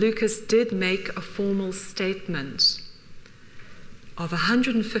confirmed that Lucas did make a formal statement of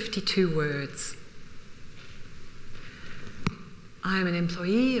 152 words. I am an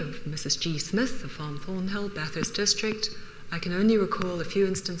employee of Mrs. G. Smith of Farm Thornhill, Bathurst District. I can only recall a few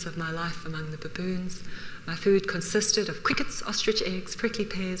instances of my life among the baboons. My food consisted of crickets, ostrich eggs, prickly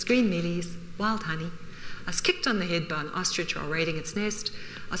pears, green mealies, wild honey. I was kicked on the head by an ostrich while raiding its nest.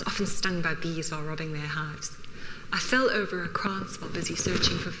 I was often stung by bees while robbing their hives. I fell over a krantz while busy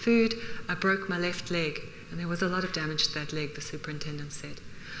searching for food. I broke my left leg, and there was a lot of damage to that leg, the superintendent said.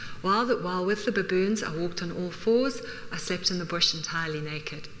 While with the baboons, I walked on all fours. I slept in the bush entirely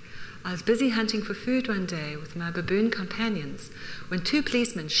naked. I was busy hunting for food one day with my baboon companions when 2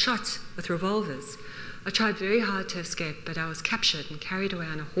 policemen shot with revolvers. I tried very hard to escape, but I was captured and carried away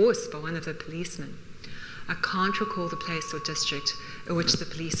on a horse by one of the policemen. I can't recall the place or district in which the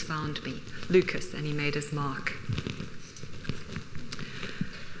police found me. Lucas, and he made his mark.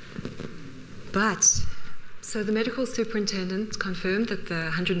 So the medical superintendent confirmed that the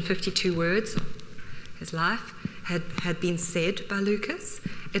 152 words of his life had been said by Lucas.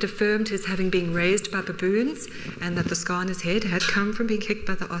 It affirmed his having been raised by baboons and that the scar on his head had come from being kicked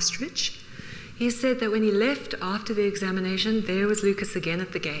by the ostrich. He said that when he left after the examination, there was Lucas again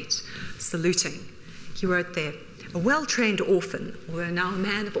at the gate, saluting. He wrote there, a well-trained orphan, although now a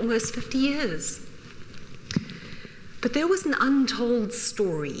man of almost 50 years. But there was an untold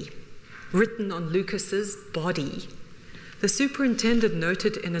story written on Lucas's body. The superintendent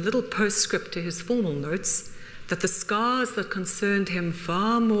noted in a little postscript to his formal notes that the scars that concerned him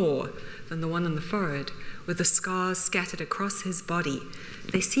far more than the one on the forehead were the scars scattered across his body.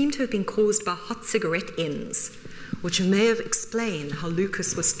 They seem to have been caused by hot cigarette ends, which may have explained how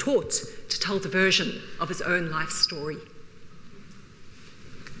Lucas was taught to tell the version of his own life story.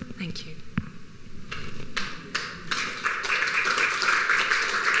 Thank you.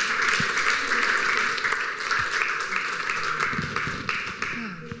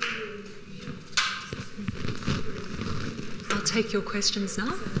 I'll take your questions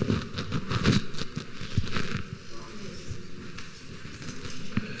now.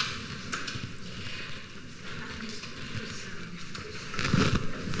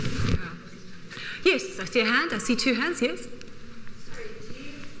 Yes, I see a hand. I see 2 hands, yes. Sorry, do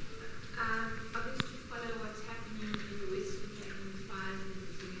you obviously follow what's happening in the Western Cape and the fires and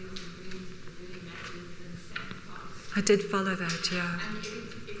the baboons and the woolly matters and sandcastles? I did follow that, yeah. And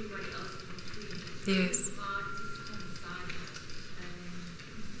everybody else included. Yes.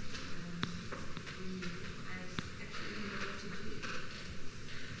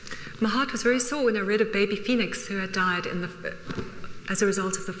 My heart was very sore when I read of baby Phoenix who had died as a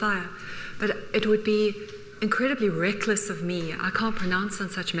result of the fire. But it would be incredibly reckless of me. I can't pronounce on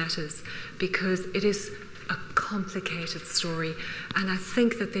such matters because it is a complicated story. And I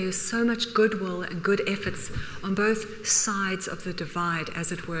think that there is so much goodwill and good efforts on both sides of the divide,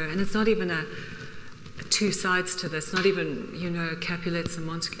 as it were. And it's not even a 2 sides to this, not even, Capulets and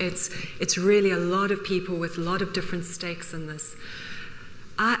Montesquieu. It's really a lot of people with a lot of different stakes in this.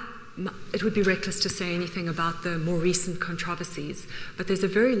 It would be reckless to say anything about the more recent controversies, but there's a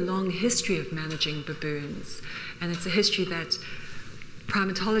very long history of managing baboons, and it's a history that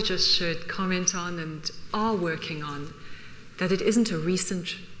primatologists should comment on and are working on, that it isn't a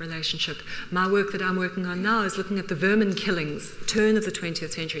recent relationship. My work that I'm working on now is looking at the vermin killings, turn of the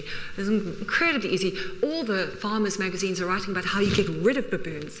 20th century. It's incredibly easy. All the farmers' magazines are writing about how you get rid of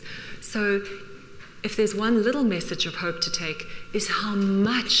baboons. So if there's one little message of hope to take, is how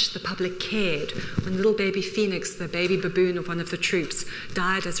much the public cared when little baby Phoenix, the baby baboon of one of the troops,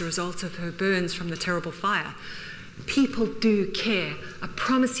 died as a result of her burns from the terrible fire. People do care. I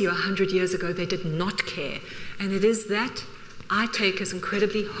promise you 100 years ago they did not care. And it is that I take as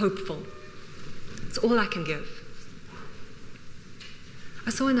incredibly hopeful. It's all I can give.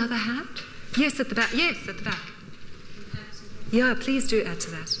 I saw another hand. Yes, at the back. Yes, at the back. Yeah, please do add to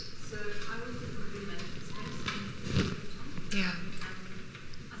that. Yeah.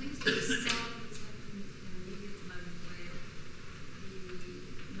 I think it's really sad what's happening in the media at the moment where the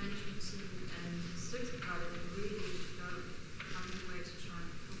management team and service provider really go out of their way to try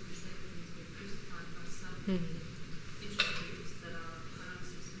and compensate for things being crucified by some interest groups that are quite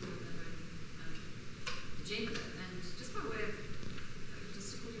honestly support their own agenda. And just by way of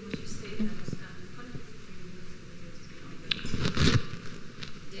just supporting what you said, that was the conflict between those videos has been ongoing.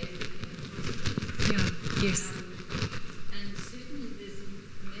 Yeah, yes.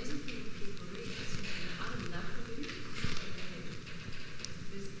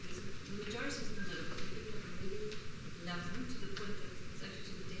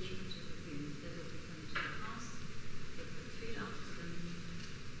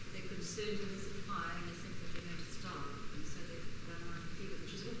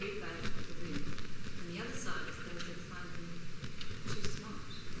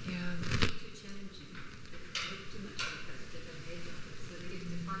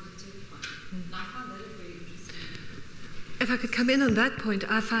 I could come in on that point,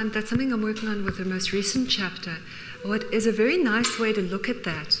 I find that's something I'm working on with the most recent chapter. What is a very nice way to look at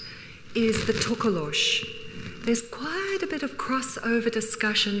that is the tokolosh. There's quite a bit of crossover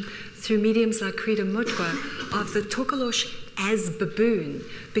discussion through mediums like Krida Mutwa of the tokolosh as baboon,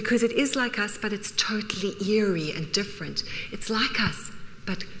 because it is like us, but it's totally eerie and different. It's like us,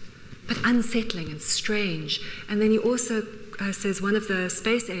 but unsettling and strange. And then he also says one of the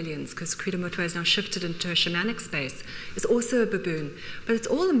space aliens, because Krida Mutwa has now shifted into a shamanic space, is also a baboon. But it's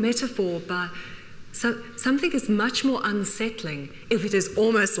all a metaphor by something is much more unsettling if it is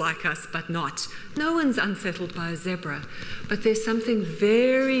almost like us, but not. No one's unsettled by a zebra, but there's something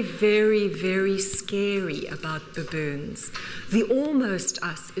very, very, very scary about baboons. The almost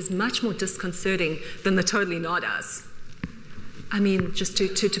us is much more disconcerting than the totally not us. I mean, just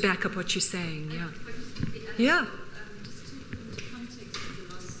to back up what you're saying, yeah. Yeah. Just to put into context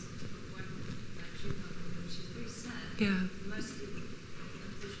the loss of one true baboon, which is very sad. Yeah. Mostly,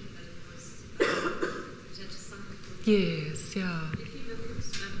 unfortunately, that it was it had to suffer for. Yes, yeah. If you look at,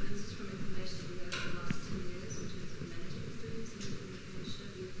 and this is from information that we have for the last 10 years in terms of managing baboons in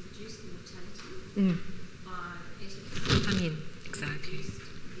Indonesia, we've reduced the mortality by 80%. I mean, exactly. Reduced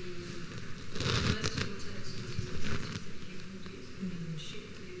the most of the mortality is using species that can reduce. We shoot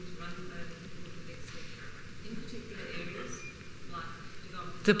baboons, run them over people with big stick. In particular areas like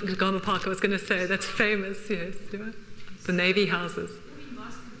The Gama Park, I was going to say, that's famous, yes. Yeah. The Navy houses. we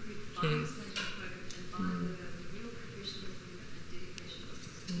must conclude by Yes. this program and by the real professionalism and dedication of the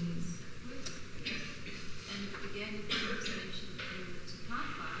students that work. And again, it was mentioned in the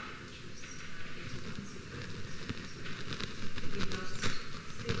Takai fire, which was 18 months ago, we lost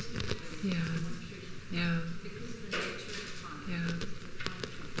 13 baboons Yeah. in one trip Yeah. because of the nature of the fire. Yeah.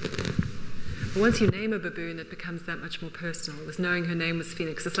 The fire. But once you name a baboon, it becomes that much more personal. It was knowing her name was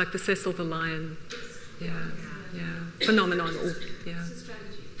Phoenix. It's like the Cecil the lion. Yeah, yeah. Phenomenon. Yeah. It's a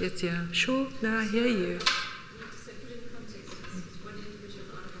strategy. It's, yeah. Sure. No, I hear you. So put it in context, it's one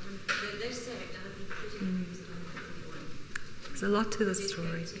individual out of 100. They say out of the 30 baboons out of 41. There's a lot to the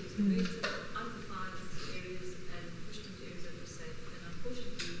story. Moved out of the fire areas and pushed into areas that were safe. And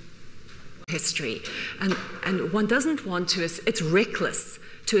unfortunately, History. And one doesn't want to, it's reckless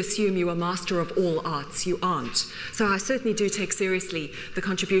to assume you are master of all arts. You aren't. So I certainly do take seriously the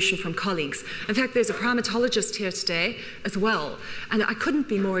contribution from colleagues. In fact, there's a primatologist here today as well. And I couldn't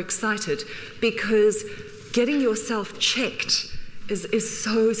be more excited because getting yourself checked is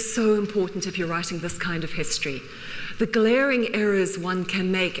so important if you're writing this kind of history. The glaring errors one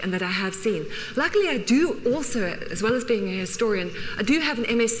can make and that I have seen. Luckily, I do also, as well as being a historian, I do have an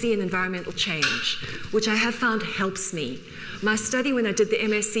MSc in environmental change, which I have found helps me. My study when I did the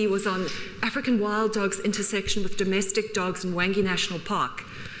MSc was on African wild dogs' intersection with domestic dogs in Wangi National Park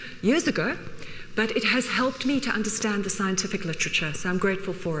years ago, but it has helped me to understand the scientific literature, so I'm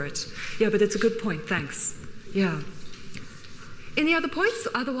grateful for it. Yeah, but it's a good point, thanks. Yeah. Any other points?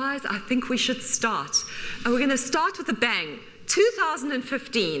 Otherwise, I think we should start. And we're going to start with a bang.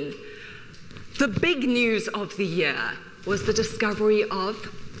 2015, the big news of the year was the discovery of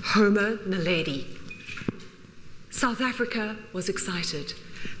Homo naledi. South Africa was excited.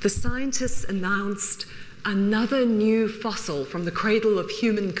 The scientists announced another new fossil from the cradle of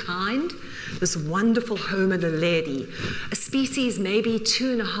humankind, this wonderful Homo naledi, a species maybe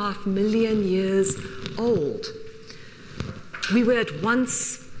 2.5 million years old. We were at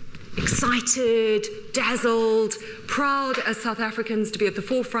once excited, dazzled, proud as South Africans to be at the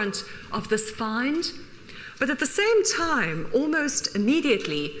forefront of this find. But at the same time, almost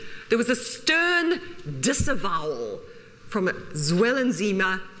immediately, there was a stern disavowal from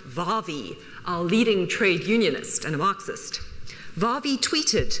Zwelinzima Vavi, our leading trade unionist and a Marxist. Vavi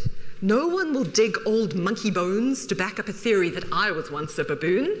tweeted, "No one will dig old monkey bones to back up a theory that I was once a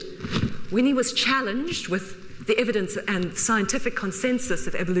baboon." When he was challenged with the evidence and scientific consensus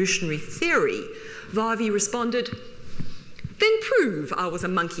of evolutionary theory, Vavi responded, "Then prove I was a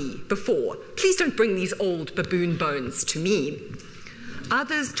monkey before. Please don't bring these old baboon bones to me."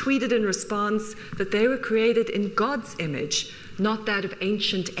 Others tweeted in response that they were created in God's image, not that of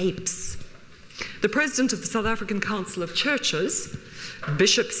ancient apes. The president of the South African Council of Churches,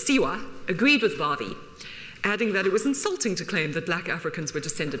 Bishop Siwa, agreed with Vavi, adding that it was insulting to claim that black Africans were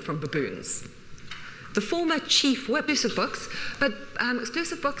descended from baboons. The former chief whip, exclusive books, but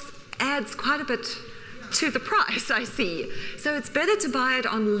exclusive books adds quite a bit to the price, I see. So it's better to buy it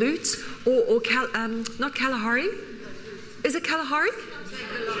on Loot or not Kalahari. Is it Kalahari?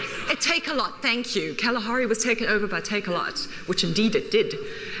 Take-A-Lot, thank you. Kalahari was taken over by Take-A-Lot, which indeed it did.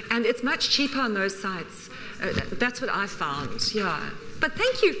 And it's much cheaper on those sites. That's what I found, yeah. But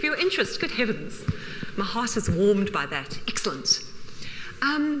thank you for your interest, good heavens. My heart is warmed by that. Excellent.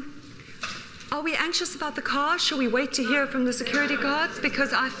 Are we anxious about the car? Shall we wait to hear from the security guards?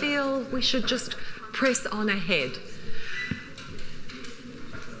 Because I feel we should just press on ahead.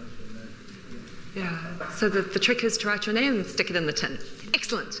 Yeah, so the trick is to write your name and stick it in the tin.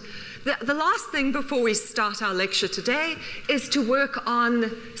 Excellent. The last thing before we start our lecture today is to work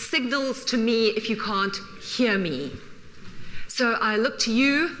on signals to me if you can't hear me. So I look to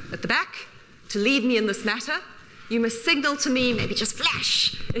you at the back to lead me in this matter. You must signal to me, maybe just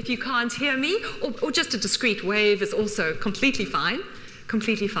flash if you can't hear me, or just a discreet wave is also completely fine.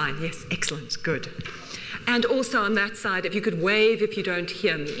 Completely fine, yes, excellent, good. And also on that side, if you could wave if you don't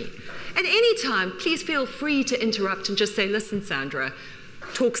hear me. At any time, please feel free to interrupt and just say, listen, Sandra,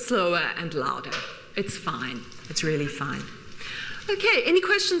 talk slower and louder. It's fine, it's really fine. Okay, any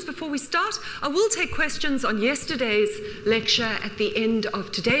questions before we start? I will take questions on yesterday's lecture at the end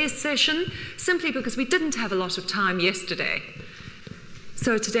of today's session, simply because we didn't have a lot of time yesterday.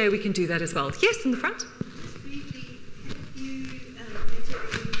 So today we can do that as well. Yes, in the front? Just briefly, have you had any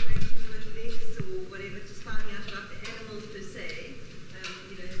interaction with vets or whatever, just finding out about the animals per se,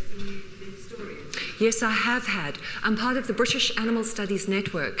 seeing you the historian? Yes, I have had. I'm part of the British Animal Studies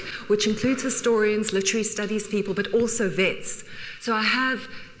Network, which includes historians, literary studies people, but also vets. So I have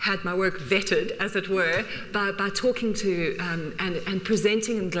had my work vetted, as it were, by talking to and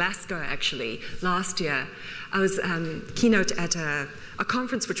presenting in Glasgow, actually, last year. I was keynote at a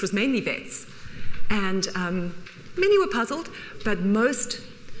conference which was mainly vets. And many were puzzled, but most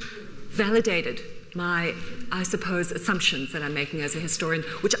validated my, I suppose, assumptions that I'm making as a historian,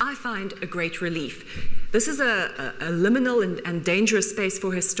 which I find a great relief. This is a liminal and dangerous space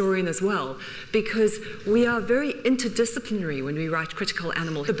for a historian as well, because we are very interdisciplinary when we write critical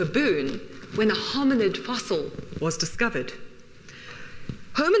animal. The baboon, when a hominid fossil was discovered,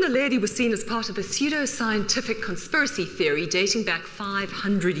 Homo naledi was seen as part of a pseudo-scientific conspiracy theory dating back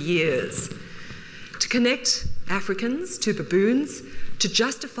 500 years to connect Africans to baboons to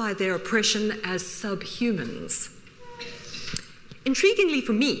justify their oppression as subhumans. Intriguingly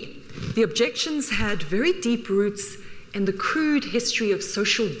for me, the objections had very deep roots in the crude history of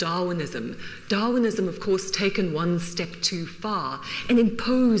social Darwinism. Darwinism, of course, taken one step too far and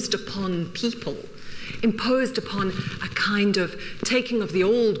imposed upon people, imposed upon a kind of taking of the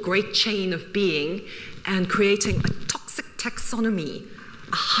old great chain of being and creating a toxic taxonomy,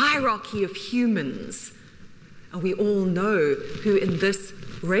 a hierarchy of humans. And we all know who in this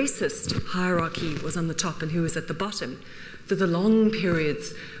racist hierarchy was on the top and who was at the bottom, through the long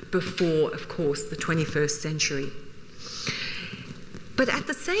periods before, of course, the 21st century. But at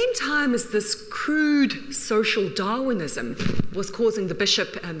the same time as this crude social Darwinism was causing the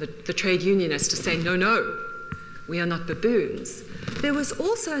bishop and the trade unionists to say, no, no, we are not baboons, there was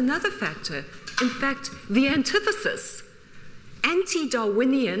also another factor, in fact, the antithesis,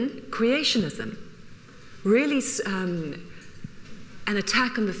 anti-Darwinian creationism, really an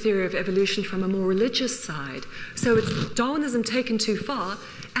attack on the theory of evolution from a more religious side. So it's Darwinism taken too far,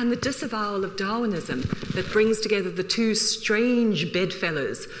 and the disavowal of Darwinism that brings together the two strange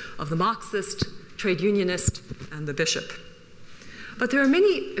bedfellows of the Marxist, trade unionist, and the bishop. But there are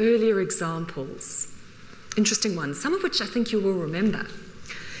many earlier examples, interesting ones, some of which I think you will remember.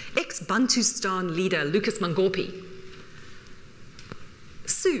 Ex-Bantustan leader Lucas Mangopi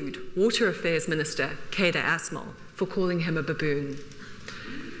sued Water Affairs Minister Kader Asmal for calling him a baboon.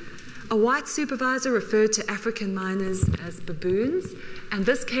 A white supervisor referred to African miners as baboons, and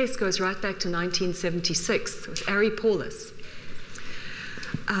this case goes right back to 1976. It was Ari Paulus,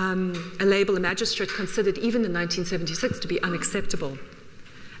 a label a magistrate considered even in 1976 to be unacceptable.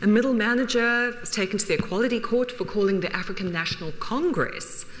 A middle manager was taken to the Equality Court for calling the African National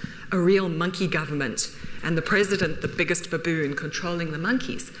Congress a real monkey government, and the president the biggest baboon controlling the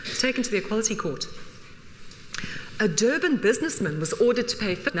monkeys. Was taken to the Equality Court. A Durban businessman was ordered to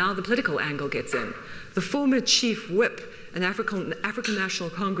pay. Now the political angle gets in. The former chief whip, an African National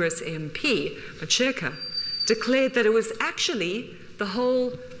Congress MP, Macheka, declared that it was actually the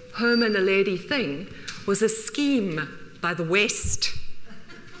whole Homo naledi thing was a scheme by the West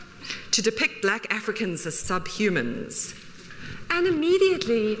to depict black Africans as subhumans. And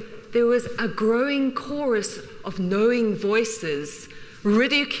immediately there was a growing chorus of knowing voices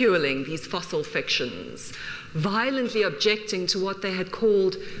ridiculing these fossil fictions, violently objecting to what they had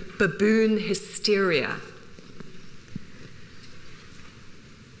called baboon hysteria.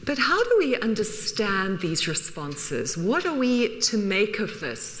 But how do we understand these responses? What are we to make of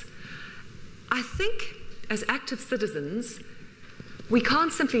this? I think as active citizens, we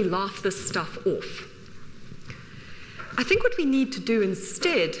can't simply laugh this stuff off. I think what we need to do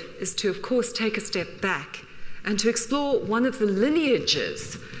instead is to, of course, take a step back and to explore one of the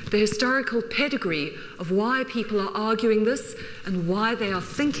lineages, the historical pedigree of why people are arguing this and why they are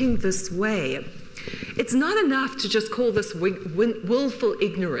thinking this way. It's not enough to just call this willful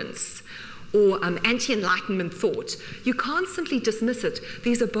ignorance or anti-Enlightenment thought. You can't simply dismiss it.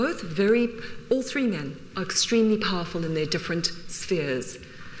 These are both all three men are extremely powerful in their different spheres.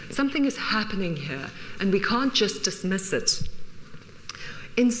 Something is happening here, and we can't just dismiss it.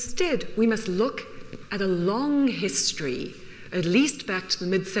 Instead, we must look at a long history, at least back to the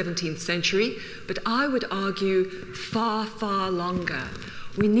mid-17th century, but I would argue far, far longer.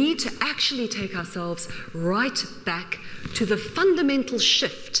 We need to actually take ourselves right back to the fundamental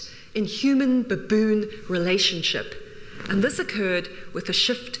shift in human-baboon relationship. And this occurred with the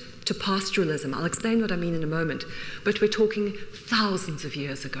shift to pastoralism. I'll explain what I mean in a moment, but we're talking thousands of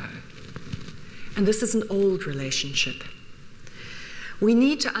years ago. And this is an old relationship. We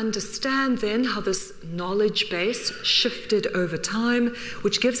need to understand then how this knowledge base shifted over time,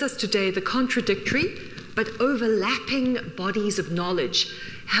 which gives us today the contradictory but overlapping bodies of knowledge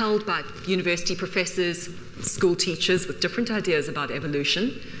held by university professors, school teachers with different ideas about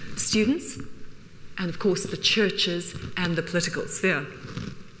evolution, students, and of course the churches and the political sphere.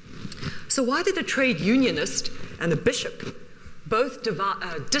 So why did a trade unionist and a bishop both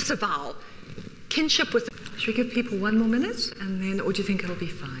disavow kinship with... Should we give people one more minute, and then, or do you think it'll be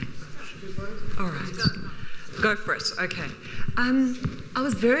fine? All right. Go for it. Okay. I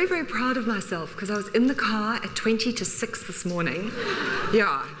was very, very proud of myself because I was in the car at 20 to 6 this morning.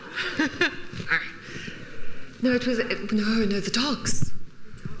 Yeah. No, the dogs.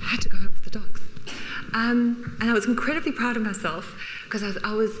 I had to go home for the dogs. And I was incredibly proud of myself because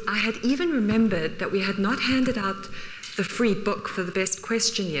I had even remembered that we had not handed out the free book for the best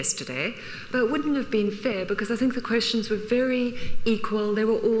question yesterday, but it wouldn't have been fair because I think the questions were very equal. They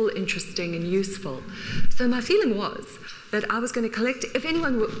were all interesting and useful. So my feeling was that I was going to collect, if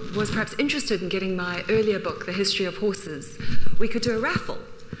anyone was perhaps interested in getting my earlier book, The History of Horses, we could do a raffle.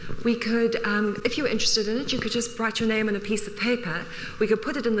 We could, if you were interested in it, you could just write your name on a piece of paper. We could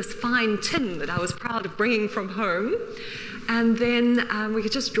put it in this fine tin that I was proud of bringing from home. And then we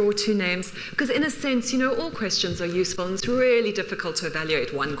could just draw two names. Because in a sense, all questions are useful, and it's really difficult to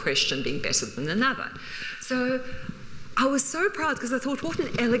evaluate one question being better than another. So I was so proud because I thought, what an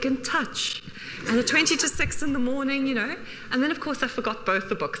elegant touch. And at 20 to 6 in the morning, And then, of course, I forgot both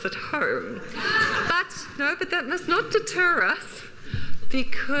the books at home. But that must not deter us,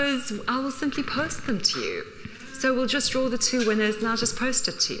 because I will simply post them to you. So we'll just draw the two winners, and I'll just post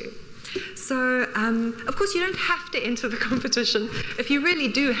it to you. So, of course, you don't have to enter the competition. If you really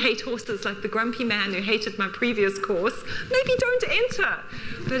do hate horses like the grumpy man who hated my previous course, maybe don't enter.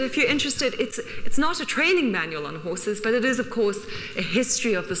 But if you're interested, it's not a training manual on horses, but it is, of course, a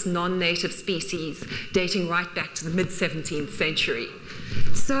history of this non-native species dating right back to the mid-17th century.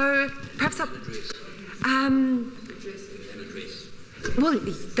 So, perhaps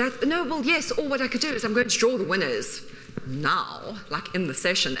yes, or what I could do is I'm going to draw the winners now, like in the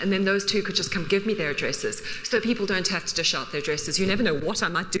session, and then those two could just come give me their addresses so people don't have to dish out their addresses. You never know what I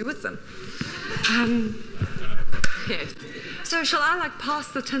might do with them. Yes. So shall I pass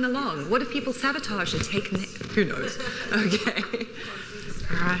the tin along? What if people sabotage and take who knows? Okay.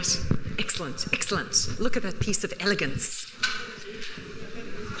 All right. Excellent, excellent. Look at that piece of elegance.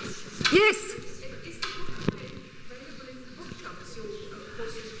 Yes.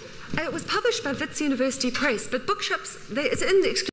 It was published by Wits University Press, but bookshops, it's in